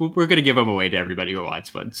we're going to give them away to everybody who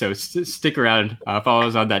wants one. So stick around, follow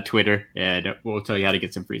us on that Twitter, and we'll tell you how to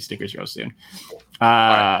get some free stickers real soon.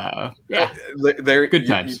 Yeah. There, Good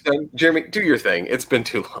times. you've done- Jeremy, do your thing. It's been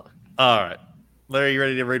too long. All right, Larry, you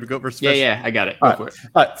ready to go versus Yeah, Fish? yeah, I got it. All Go for right. it.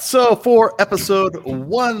 All right, so for episode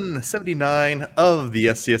 179 of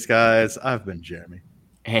the STS guys, I've been Jeremy,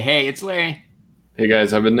 Hey, it's Larry. Hey,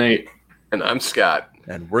 guys, I've been Nate. And I'm Scott.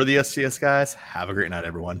 and we're the STS guys. Have a great night,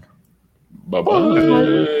 everyone. Bye-bye.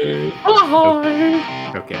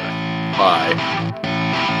 Okay, bye. Bye.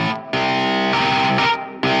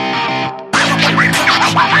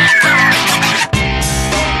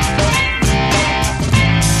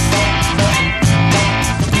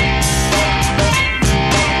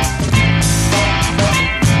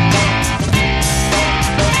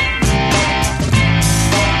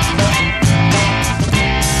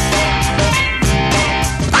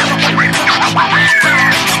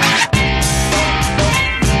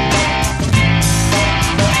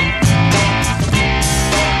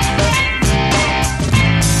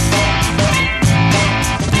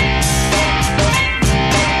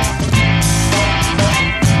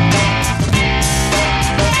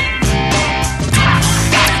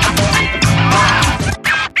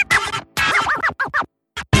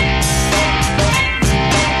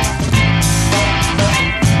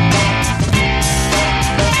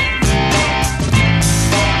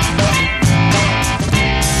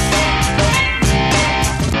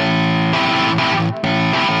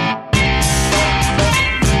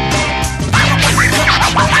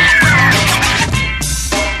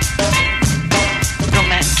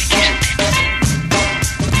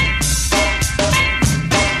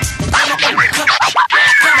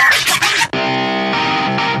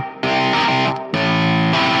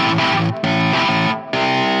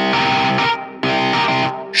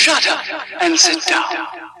 Shut up and sit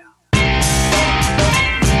down.